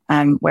rates,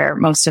 where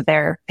most of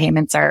their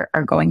payments are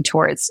going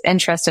towards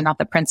interest and not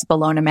the principal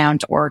loan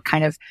amount, or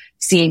kind of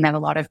seeing that a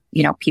lot of,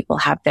 people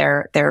have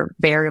their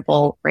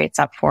variable rates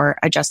up for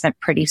adjustment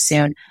pretty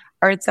soon.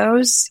 Are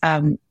those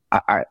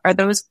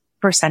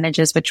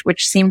percentages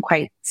which seem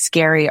quite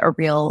scary a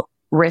real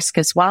risk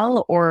as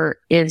well, or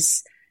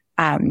is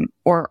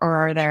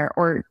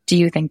or do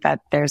you think that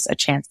there's a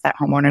chance that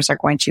homeowners are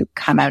going to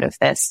come out of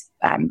this,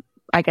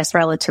 I guess,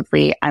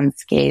 relatively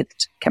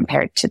unscathed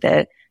compared to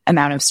the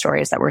amount of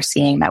stories that we're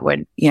seeing that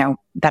would,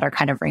 that are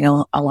kind of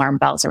ringing alarm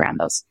bells around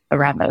those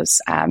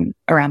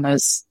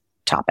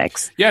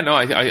topics? Yeah, no,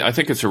 I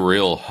think it's a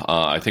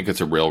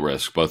real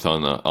risk, both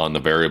on the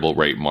variable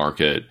rate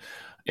market.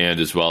 And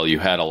as well, you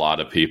had a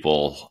lot of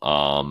people,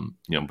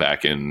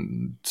 back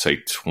in say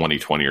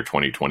 2020 or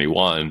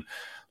 2021,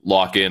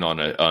 lock in on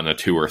a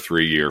 2 or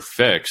 3 year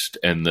fixed,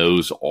 and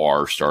those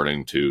are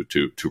starting to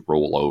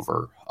roll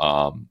over.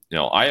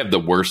 I have the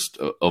worst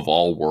of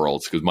all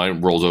worlds because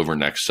mine rolls over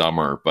next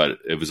summer, but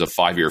it was a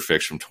 5-year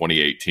fix from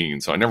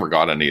 2018, so I never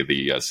got any of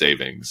the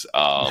savings.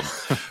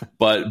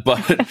 But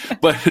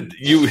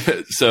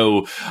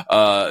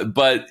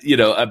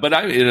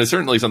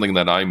certainly something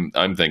that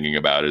I'm thinking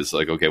about is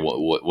like, okay,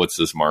 what's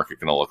this market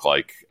going to look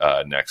like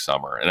next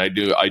summer? And I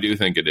do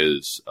think it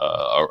is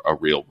a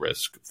real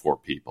risk for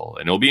people,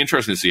 and it'll be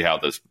interesting to see how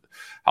this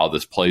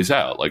plays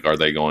out. Like, are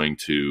they going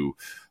to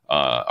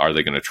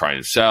try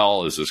and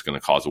sell? Is this going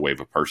to cause a wave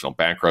of personal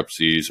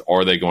bankruptcies?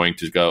 Or are they going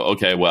to go,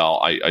 okay, well,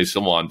 I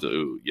still want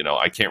to,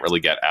 I can't really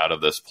get out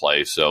of this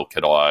place. So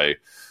could I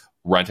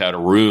rent out a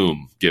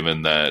room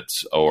given that,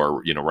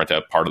 or, rent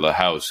out part of the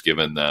house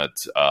given that,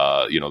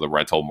 the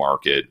rental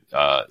market,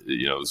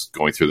 is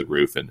going through the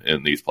roof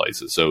in these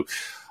places. So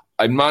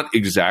I'm not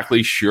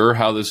exactly sure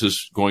how this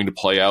is going to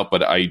play out,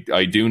 but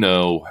I do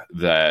know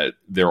that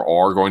there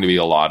are going to be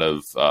a lot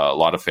of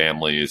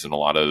families and a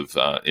lot of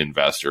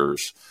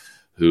investors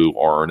who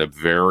are in a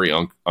very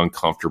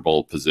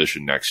uncomfortable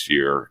position next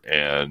year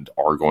and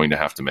are going to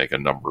have to make a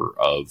number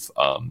of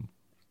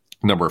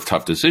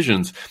tough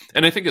decisions.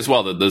 And I think as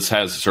well that this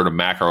has sort of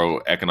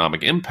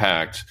macroeconomic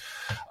impact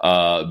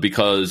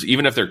because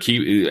even if they're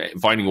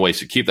finding ways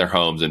to keep their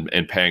homes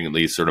and paying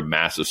these sort of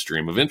massive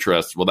stream of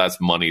interest, well,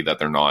 that's money that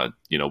they're not,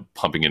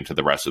 pumping into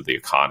the rest of the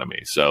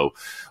economy. So,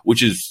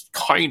 which is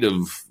kind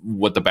of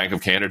what the Bank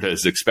of Canada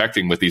is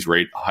expecting with these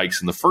rate hikes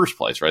in the first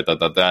place, right?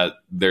 That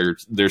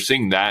they're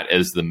seeing that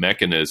as the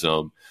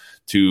mechanism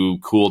to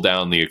cool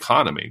down the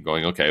economy,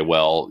 going, okay,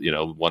 well,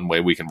 one way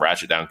we can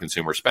ratchet down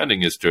consumer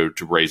spending is to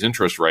raise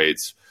interest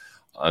rates,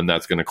 and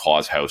that's going to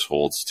cause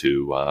households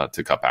to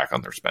cut back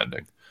on their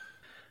spending.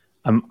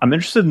 I'm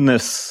interested in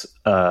this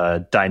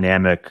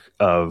dynamic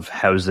of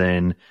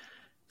housing,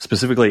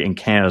 specifically in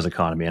Canada's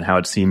economy, and how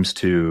it seems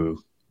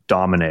to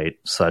dominate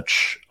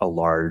such a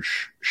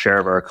large share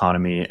of our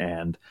economy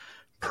and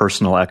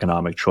personal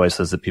economic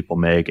choices that people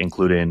make,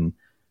 including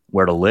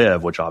where to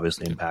live, which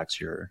obviously impacts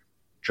your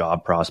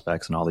job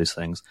prospects and all these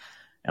things.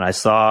 And I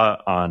saw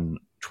on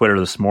Twitter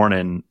this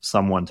morning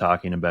someone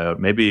talking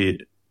about, maybe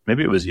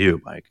it was you,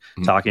 Mike,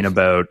 talking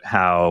about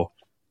how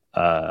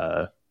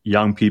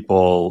young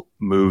people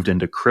moved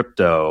into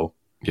crypto,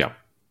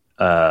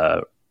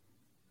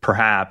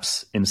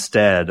 perhaps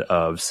instead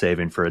of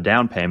saving for a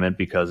down payment,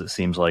 because it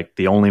seems like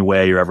the only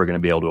way you're ever going to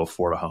be able to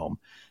afford a home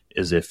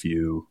is if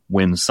you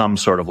win some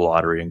sort of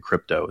lottery, and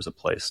crypto is a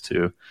place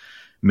to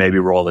maybe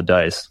roll the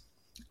dice.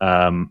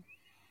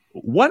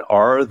 What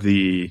are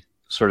the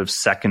sort of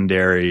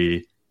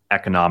secondary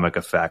economic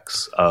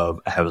effects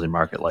of a housing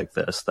market like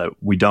this that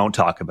we don't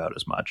talk about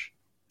as much?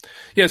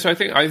 Yeah, so I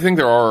think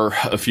there are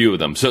a few of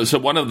them. So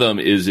one of them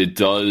is it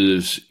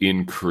does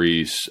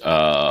increase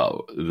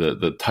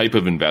the type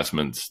of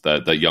investments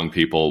that young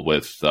people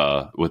with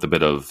a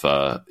bit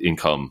of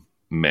income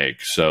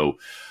make. So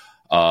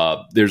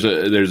there's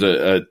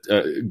a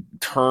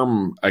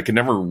term, I can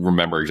never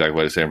remember exactly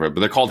what it's saying, but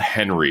they're called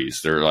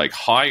Henrys. They're like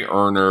high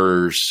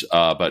earners,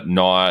 but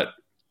not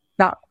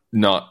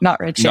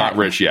rich yet. Not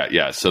rich yet.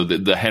 Yeah. So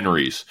the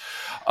Henrys.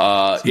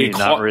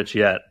 Not rich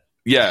yet.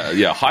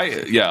 Yeah,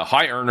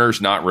 high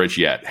earners, not rich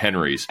yet.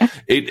 Henrys.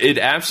 It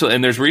absolutely,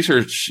 and there's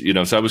research,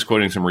 so I was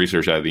quoting some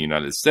research out of the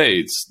United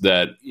States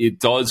that it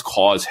does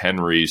cause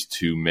Henrys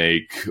to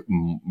make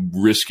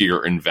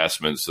riskier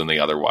investments than they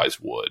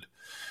otherwise would.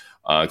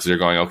 Because they're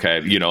going, okay,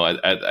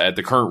 at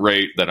the current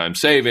rate that I'm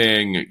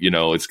saving,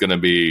 it's going to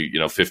be,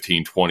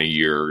 15, 20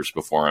 years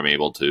before I'm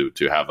able to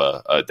have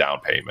a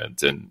down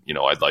payment. And,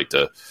 I'd like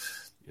to,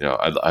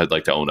 I'd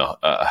like to own a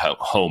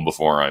home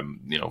before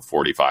I'm,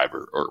 45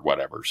 or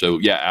whatever. So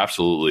yeah,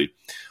 absolutely.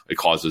 It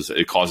causes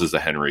the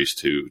Henrys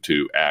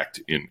to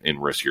act in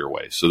riskier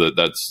ways. So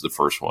that's the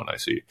first one I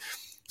see.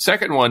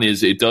 Second one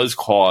is it does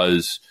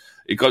cause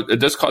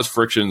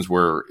frictions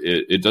where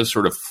it does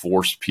sort of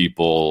force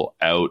people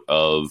out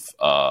of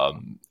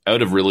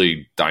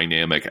really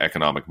dynamic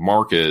economic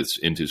markets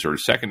into sort of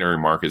secondary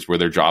markets where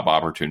their job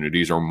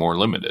opportunities are more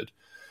limited.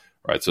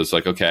 Right. So it's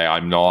like, okay,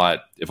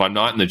 if I'm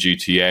not in the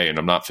GTA and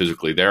I'm not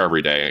physically there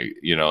every day,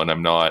 and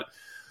I'm not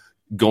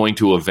going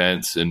to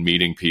events and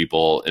meeting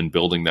people and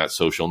building that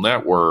social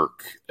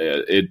network,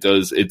 it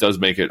does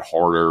make it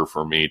harder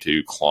for me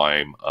to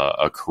climb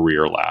a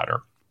career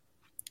ladder.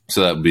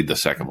 So that would be the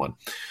second one.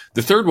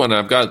 The third one,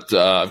 I've got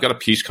a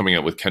piece coming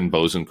out with Ken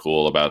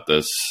Bosenkool about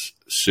this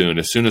soon,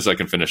 as soon as I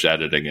can finish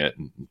editing it.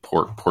 And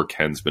poor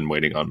Ken's been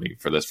waiting on me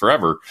for this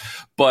forever.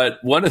 But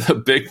one of the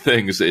big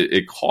things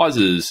it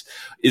causes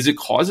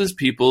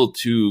people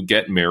to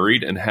get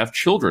married and have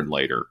children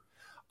later.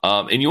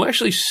 And you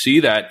actually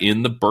see that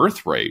in the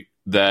birth rate,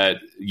 that,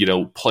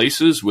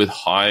 places with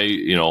high,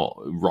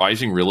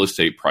 rising real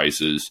estate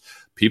prices,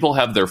 people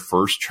have their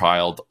first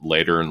child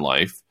later in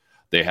life.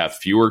 They have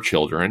fewer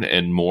children,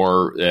 and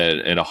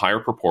a higher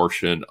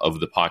proportion of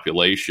the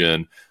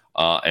population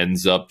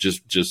ends up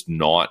just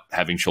not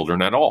having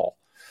children at all.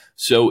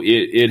 So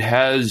it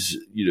has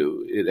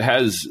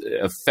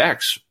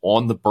effects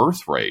on the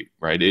birth rate,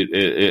 right?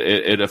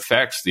 It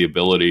affects the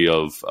ability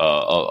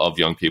of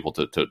young people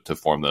to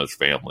form those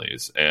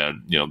families,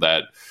 and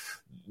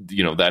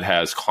that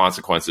has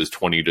consequences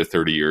 20 to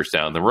 30 years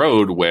down the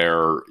road,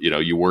 where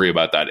you worry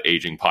about that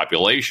aging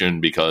population,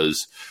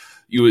 because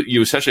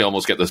you essentially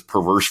almost get this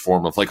perverse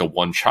form of like a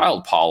one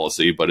child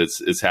policy, but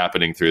it's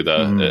happening through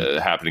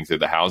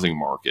the housing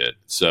market.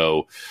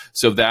 So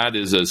that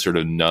is a sort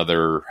of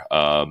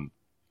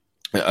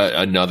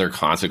another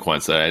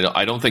consequence that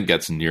I don't think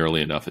gets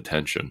nearly enough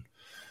attention.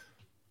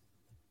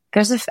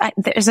 There's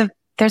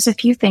a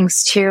few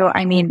things too.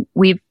 I mean,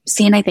 we've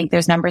seen, I think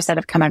there's numbers that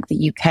have come out of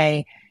the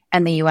UK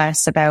and the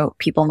US about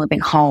people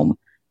moving home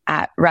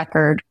at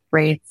record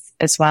rates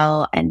as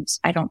well. And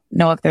I don't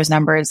know if there's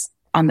numbers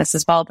on this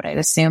as well, but I'd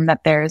assume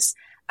that there's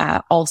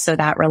also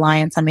that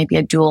reliance on maybe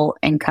a dual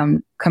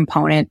income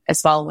component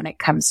as well when it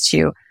comes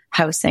to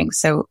housing.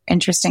 So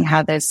interesting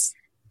how this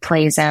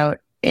plays out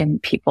in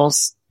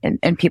people's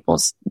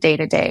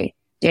day-to-day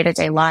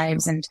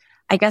lives. And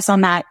I guess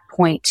on that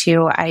point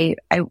too, I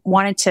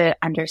wanted to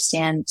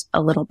understand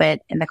a little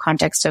bit in the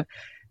context of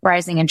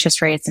rising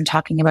interest rates and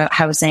talking about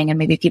housing and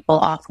maybe people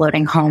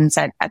offloading homes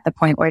at the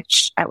point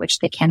at which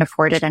they can't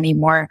afford it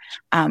anymore.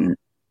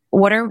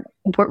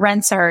 What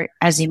rents are,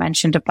 as you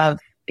mentioned, above,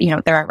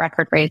 they're at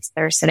record rates.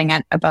 They're sitting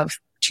at above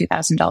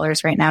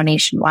 $2,000 right now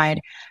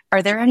nationwide.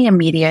 Are there any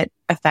immediate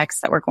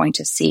effects that we're going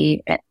to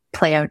see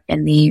play out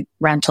in the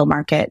rental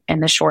market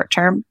in the short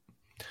term?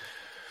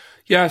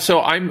 Yeah,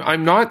 so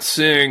I'm not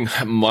seeing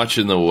much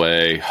in the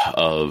way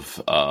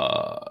of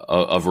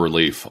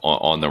relief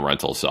on the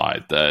rental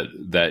side.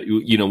 That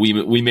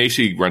we may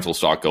see rental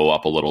stock go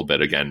up a little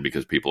bit again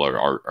because people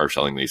are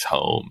selling these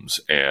homes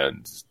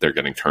and they're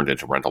getting turned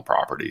into rental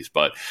properties.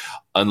 But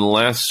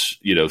unless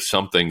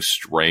something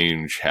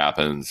strange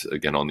happens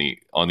again on the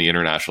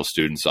international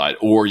student side,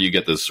 or you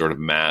get this sort of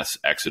mass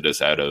exodus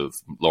out of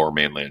Lower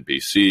Mainland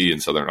BC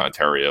and Southern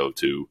Ontario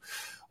to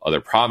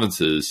other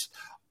provinces,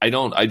 I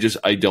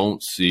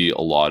don't see a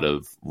lot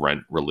of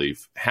rent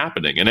relief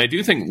happening. And I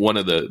do think one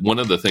of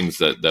the things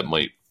that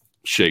might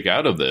shake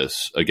out of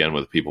this, again,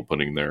 with people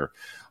putting their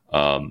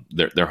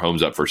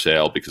homes up for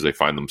sale because they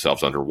find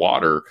themselves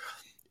underwater,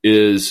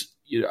 is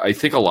I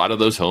think a lot of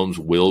those homes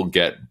will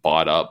get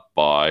bought up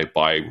by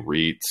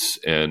REITs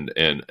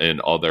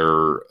and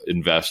other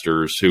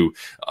investors who,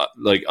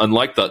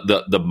 unlike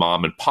the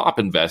mom and pop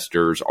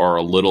investors, are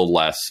a little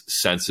less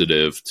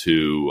sensitive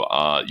to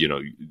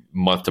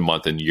month to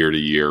month and year to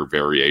year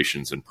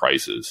variations in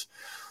prices.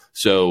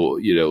 So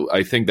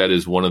I think that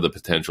is one of the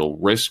potential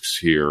risks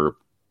here,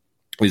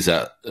 is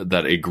that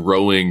a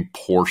growing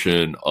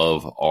portion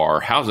of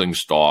our housing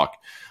stock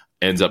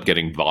ends up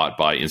getting bought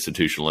by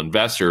institutional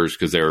investors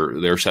because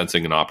they're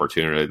sensing an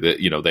opportunity that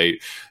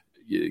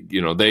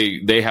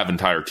they have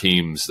entire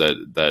teams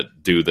that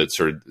do that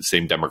sort of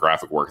same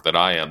demographic work that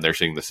I am. They're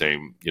seeing the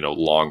same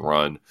long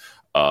run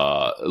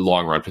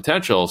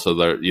potential. So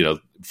they're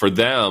for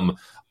them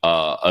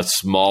a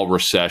small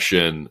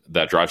recession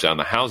that drives down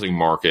the housing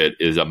market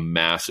is a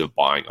massive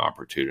buying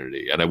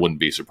opportunity, and I wouldn't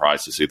be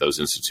surprised to see those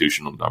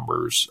institutional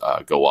numbers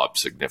go up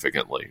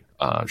significantly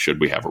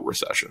should we have a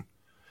recession.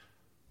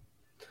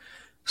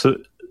 So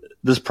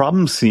this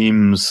problem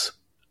seems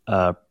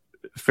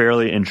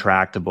fairly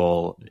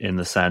intractable in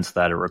the sense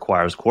that it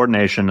requires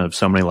coordination of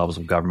so many levels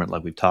of government,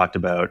 like we've talked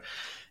about.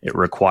 It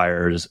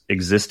requires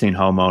existing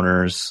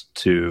homeowners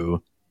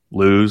to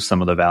lose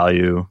some of the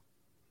value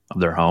of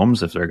their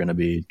homes if they're going to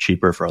be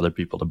cheaper for other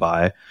people to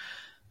buy.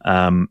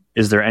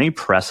 Is there any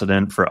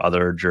precedent for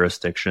other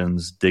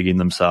jurisdictions digging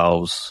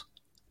themselves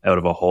out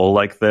of a hole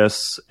like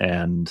this?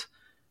 And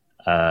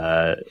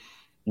what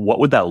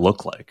would that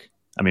look like?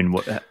 I mean,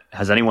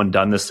 has anyone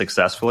done this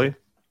successfully?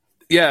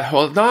 Yeah,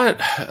 well,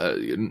 not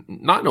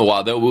in a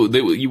while. Though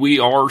we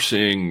are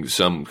seeing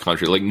some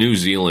countries like New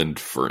Zealand,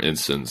 for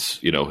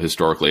instance.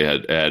 Historically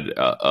had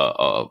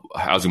a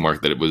housing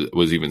market that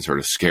was even sort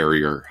of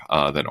scarier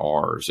than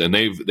ours, and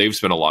they've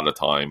spent a lot of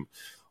time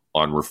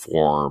on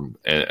reform,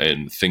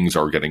 and things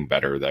are getting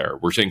better there.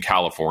 We're seeing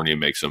California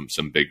make some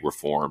big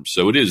reforms,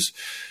 so it is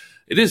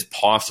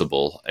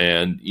possible.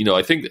 And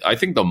I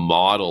think the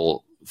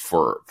model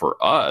for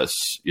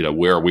us,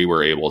 where we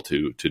were able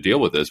to deal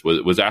with this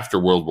was after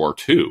World War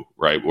II,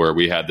 right? Where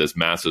we had this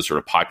massive sort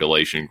of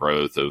population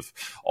growth of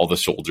all the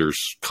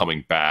soldiers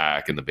coming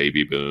back and the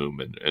baby boom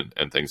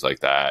and things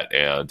like that.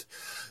 And,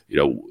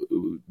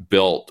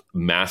 built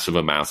massive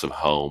amounts of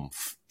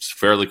homes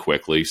fairly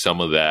quickly.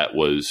 Some of that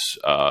was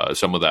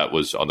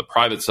on the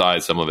private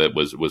side. Some of it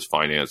was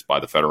financed by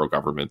the federal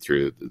government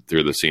through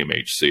the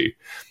CMHC.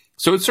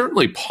 So it's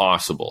certainly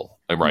possible,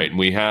 right? And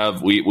we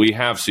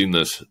have seen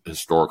this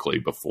historically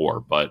before,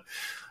 but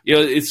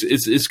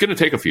it's going to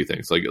take a few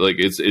things. Like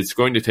it's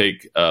going to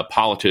take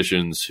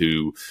politicians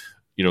who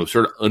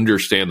sort of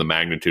understand the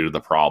magnitude of the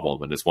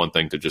problem. And it's one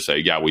thing to just say,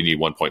 yeah, we need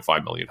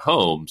 1.5 million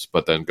homes,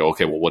 but then go,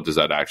 okay, well, what does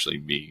that actually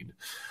mean?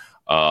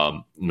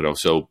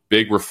 So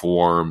big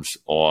reforms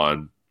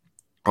on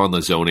on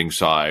the zoning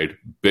side,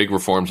 big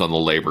reforms on the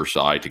labor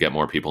side to get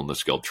more people in the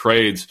skilled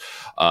trades.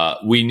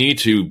 We need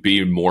to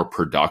be more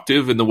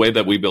productive in the way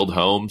that we build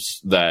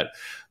homes. That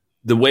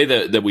the way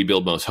that we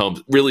build most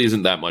homes really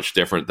isn't that much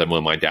different than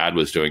when my dad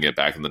was doing it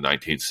back in the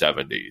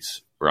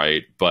 1970s,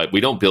 right? But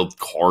we don't build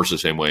cars the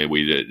same way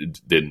we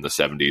did in the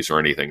 70s or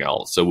anything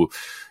else. So,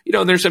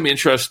 there's some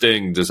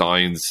interesting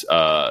designs,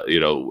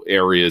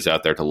 areas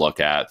out there to look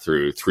at,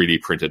 through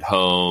 3D printed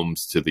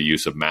homes to the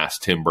use of mass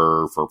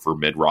timber for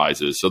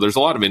mid-rises. So there's a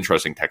lot of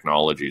interesting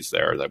technologies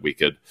there that we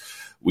could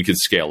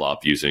scale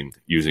up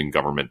using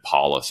government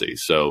policy.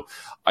 So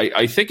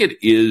I think it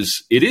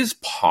is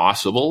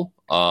possible.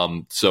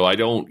 So I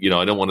don't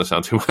want to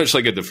sound too much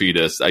like a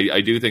defeatist. I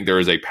do think there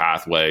is a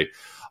pathway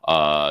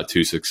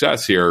to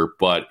success here,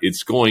 but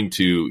it's going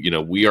to,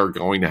 we are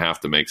going to have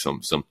to make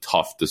some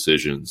tough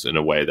decisions in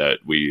a way that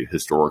we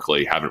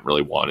historically haven't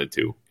really wanted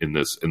to in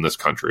this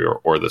country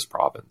or this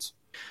province.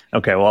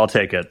 Okay, well, I'll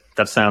take it.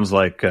 That sounds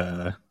like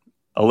a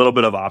little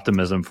bit of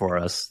optimism for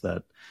us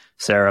that,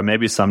 Sarah,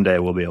 maybe someday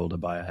we'll be able to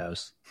buy a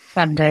house.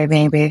 Someday,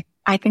 maybe.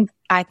 I think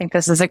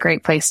this is a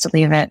great place to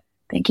leave it.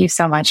 Thank you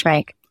so much,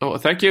 Mike. Oh,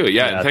 thank you.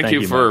 Yeah, thank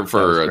you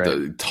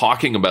for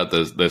talking about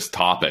this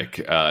topic.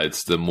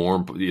 It's the more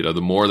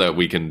that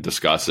we can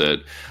discuss it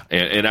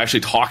and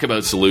actually talk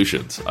about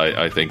solutions,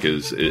 I think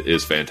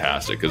is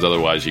fantastic, because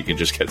otherwise you can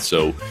just get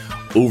so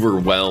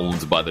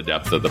overwhelmed by the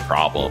depth of the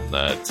problem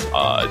that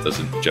it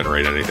doesn't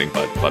generate anything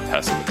but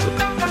pessimism.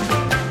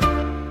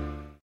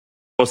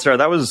 Well, Sarah,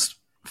 that was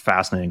a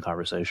fascinating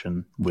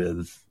conversation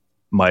with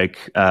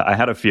Mike. I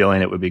had a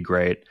feeling it would be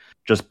great,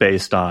 just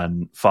based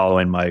on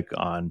following Mike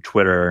on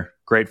Twitter.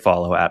 Great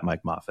follow at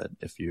Mike Moffat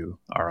if you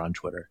are on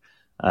Twitter.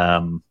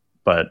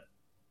 But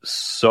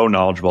so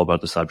knowledgeable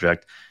about the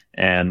subject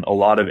and a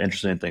lot of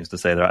interesting things to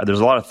say there. There's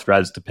a lot of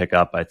threads to pick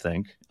up, I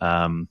think.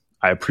 I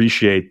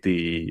appreciate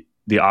the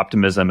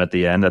optimism at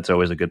the end. That's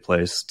always a good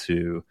place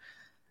to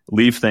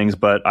leave things.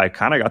 But I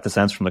kind of got the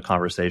sense from the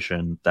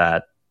conversation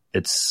that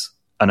it's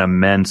an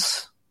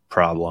immense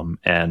problem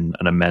and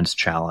an immense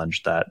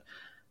challenge that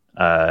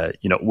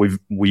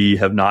we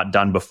have not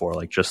done before.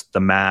 Like, just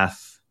the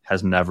math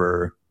has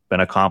never been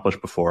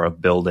accomplished before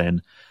of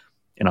building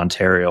in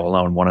Ontario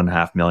alone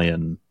 1.5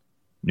 million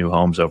new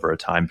homes over a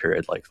time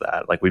period like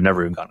that. Like, we've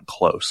never even gotten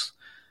close.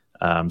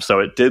 So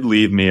it did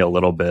leave me a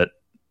little bit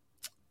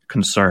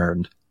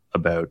concerned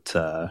about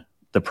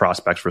the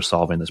prospects for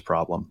solving this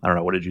problem. I don't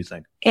know. What did you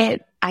think? I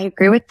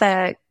agree with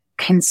the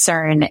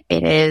concern.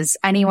 It is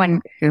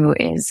anyone who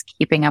is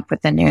keeping up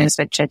with the news,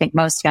 which I think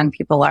most young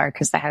people are,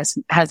 because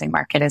the housing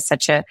market is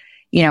such a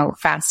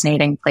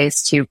fascinating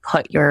place to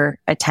put your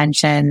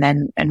attention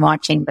and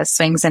watching the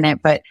swings in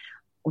it. But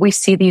we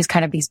see these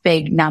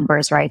big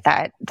numbers, right?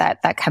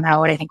 That come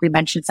out. I think we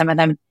mentioned some of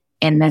them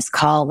in this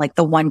call, like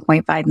the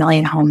 1.5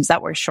 million homes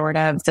that we're short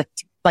of, the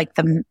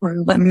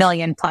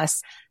million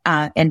plus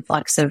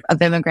influx of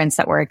immigrants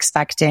that we're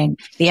expecting,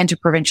 the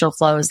interprovincial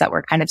flows that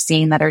we're kind of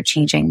seeing that are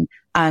changing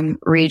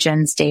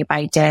regions day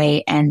by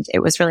day. And it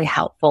was really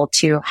helpful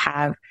to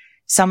have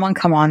someone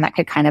come on that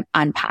could kind of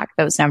unpack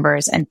those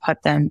numbers and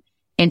put them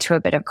into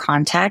a bit of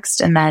context.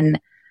 And then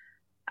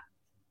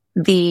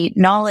the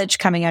knowledge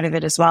coming out of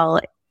it as well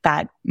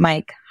that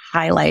Mike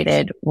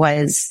highlighted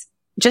was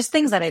just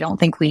things that I don't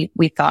think we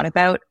thought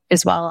about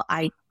as well.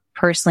 I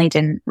personally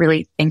didn't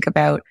really think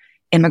about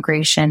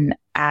immigration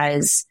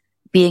as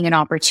being an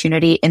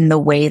opportunity in the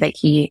way that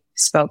he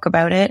spoke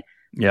about it.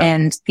 Yeah.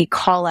 And the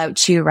call out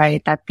too,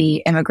 right, that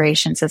the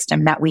immigration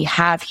system that we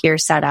have here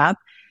set up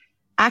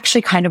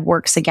actually kind of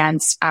works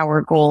against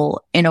our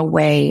goal in a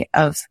way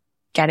of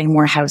getting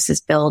more houses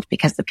built,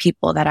 because the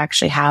people that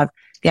actually have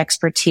the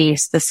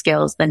expertise, the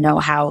skills, the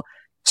know-how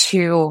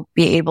to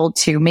be able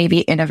to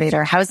maybe innovate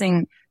our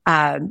housing,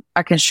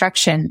 our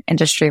construction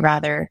industry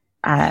rather,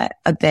 a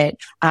bit,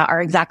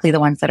 are exactly the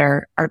ones that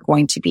are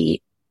going to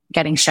be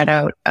getting shut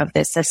out of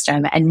this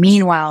system. And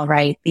meanwhile,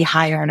 right, the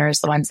high earners,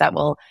 the ones that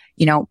will,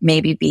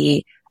 maybe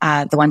be,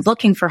 the ones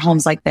looking for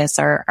homes like this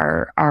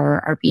are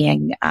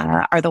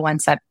the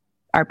ones that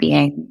are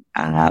being,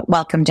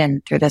 welcomed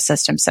in through the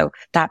system. So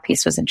that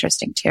piece was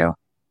interesting too.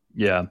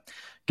 Yeah.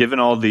 Given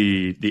all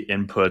the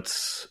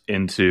inputs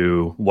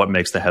into what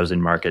makes the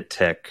housing market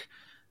tick,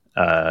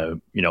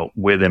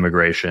 with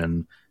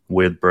immigration,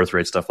 with birth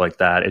rate, stuff like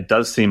that, it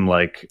does seem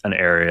like an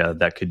area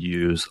that could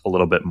use a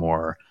little bit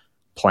more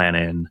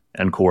planning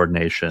and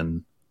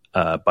coordination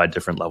by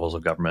different levels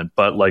of government.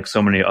 But like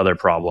so many other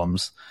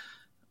problems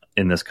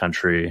in this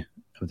country,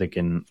 I'm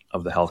thinking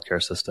of the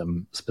healthcare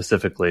system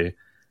specifically,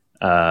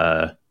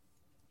 there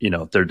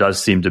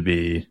does seem to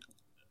be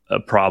a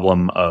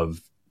problem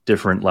of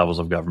different levels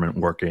of government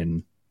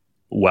working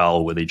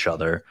well with each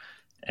other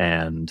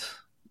and,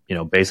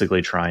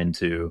 basically trying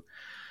to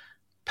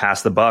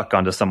pass the buck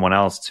onto someone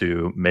else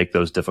to make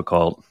those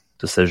difficult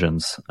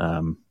decisions.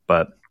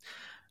 But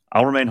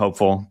I'll remain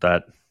hopeful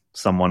that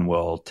someone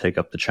will take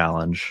up the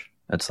challenge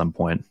at some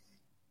point.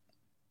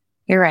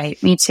 You're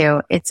right. Me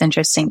too. It's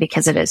interesting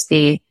because it is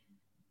the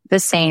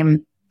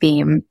same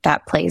theme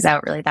that plays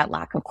out, really, that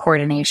lack of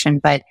coordination,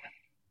 but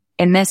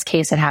in this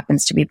case, it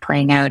happens to be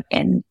playing out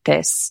in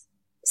this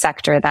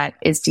sector that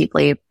is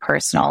deeply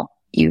personal.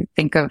 You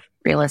think of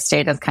real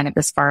estate as kind of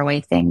this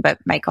faraway thing, but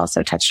Mike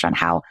also touched on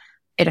how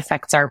it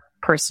affects our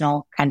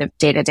personal kind of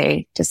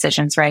day-to-day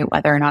decisions, right?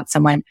 Whether or not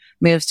someone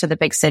moves to the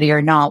big city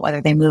or not,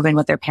 whether they move in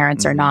with their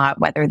parents or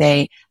not, whether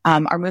they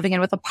are moving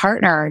in with a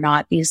partner or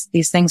not. These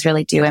things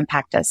really do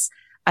impact us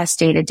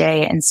day to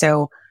day. And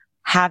so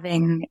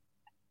having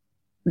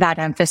that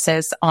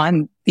emphasis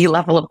on the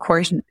level of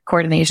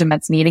coordination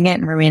that's needing it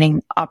and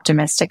remaining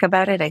optimistic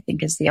about it, I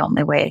think is the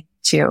only way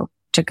to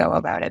go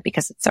about it,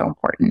 because it's so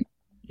important.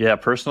 Yeah,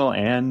 personal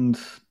and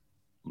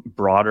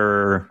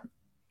broader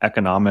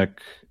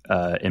economic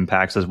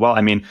impacts as well.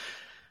 I mean,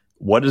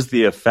 what is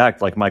the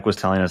effect? Like Mike was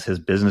telling us, his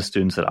business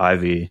students at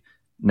Ivey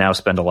now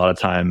spend a lot of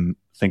time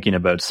thinking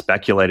about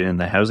speculating in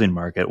the housing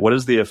market. What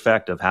is the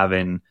effect of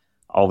having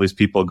all these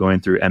people going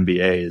through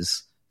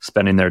MBAs,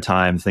 spending their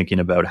time thinking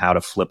about how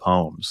to flip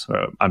homes?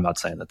 I'm not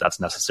saying that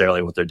that's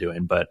necessarily what they're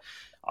doing, but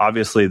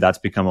obviously that's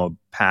become a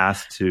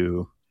path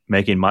to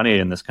making money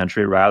in this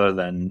country rather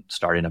than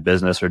starting a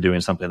business or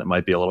doing something that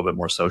might be a little bit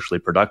more socially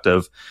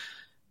productive.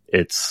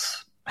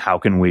 It's how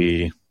can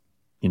we,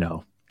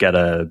 get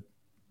a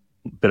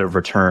bit of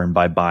return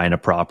by buying a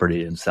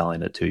property and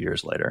selling it 2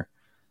 years later.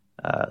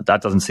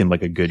 That doesn't seem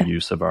like a good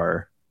use of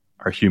our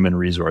human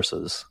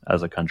resources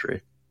as a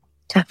country.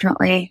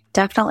 Definitely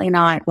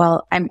not.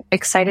 Well, I'm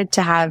excited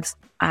to have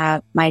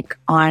Mike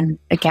on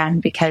again,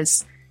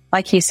 because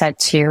like he said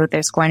too,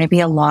 there's going to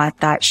be a lot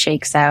that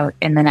shakes out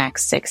in the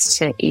next 6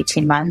 to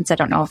 18 months. I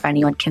don't know if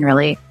anyone can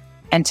really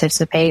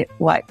anticipate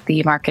what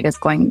the market is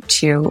going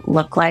to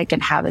look like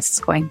and how this is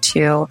going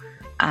to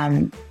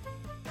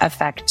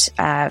affect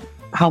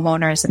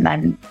homeowners and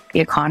then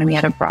the economy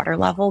at a broader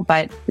level.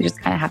 But we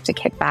just kind of have to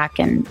kick back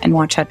and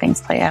watch how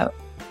things play out.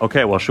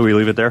 Okay, well, should we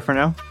leave it there for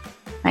now?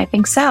 I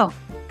think so.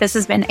 This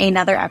has been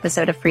another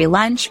episode of Free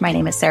Lunch. My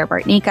name is Sarah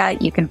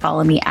Bartnicka. You can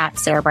follow me at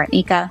Sarah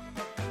Bartnicka.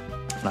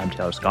 And I'm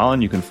Taylor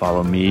Scollin. You can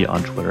follow me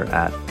on Twitter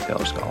at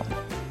Taylor Scollin.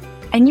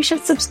 And you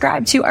should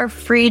subscribe to our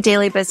free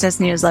daily business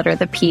newsletter,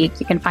 The Peak.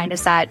 You can find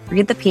us at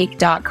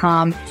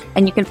readthepeak.com.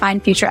 And you can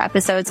find future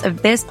episodes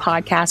of this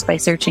podcast by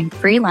searching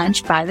Free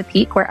Lunch by The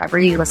Peak wherever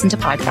you listen to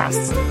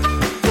podcasts.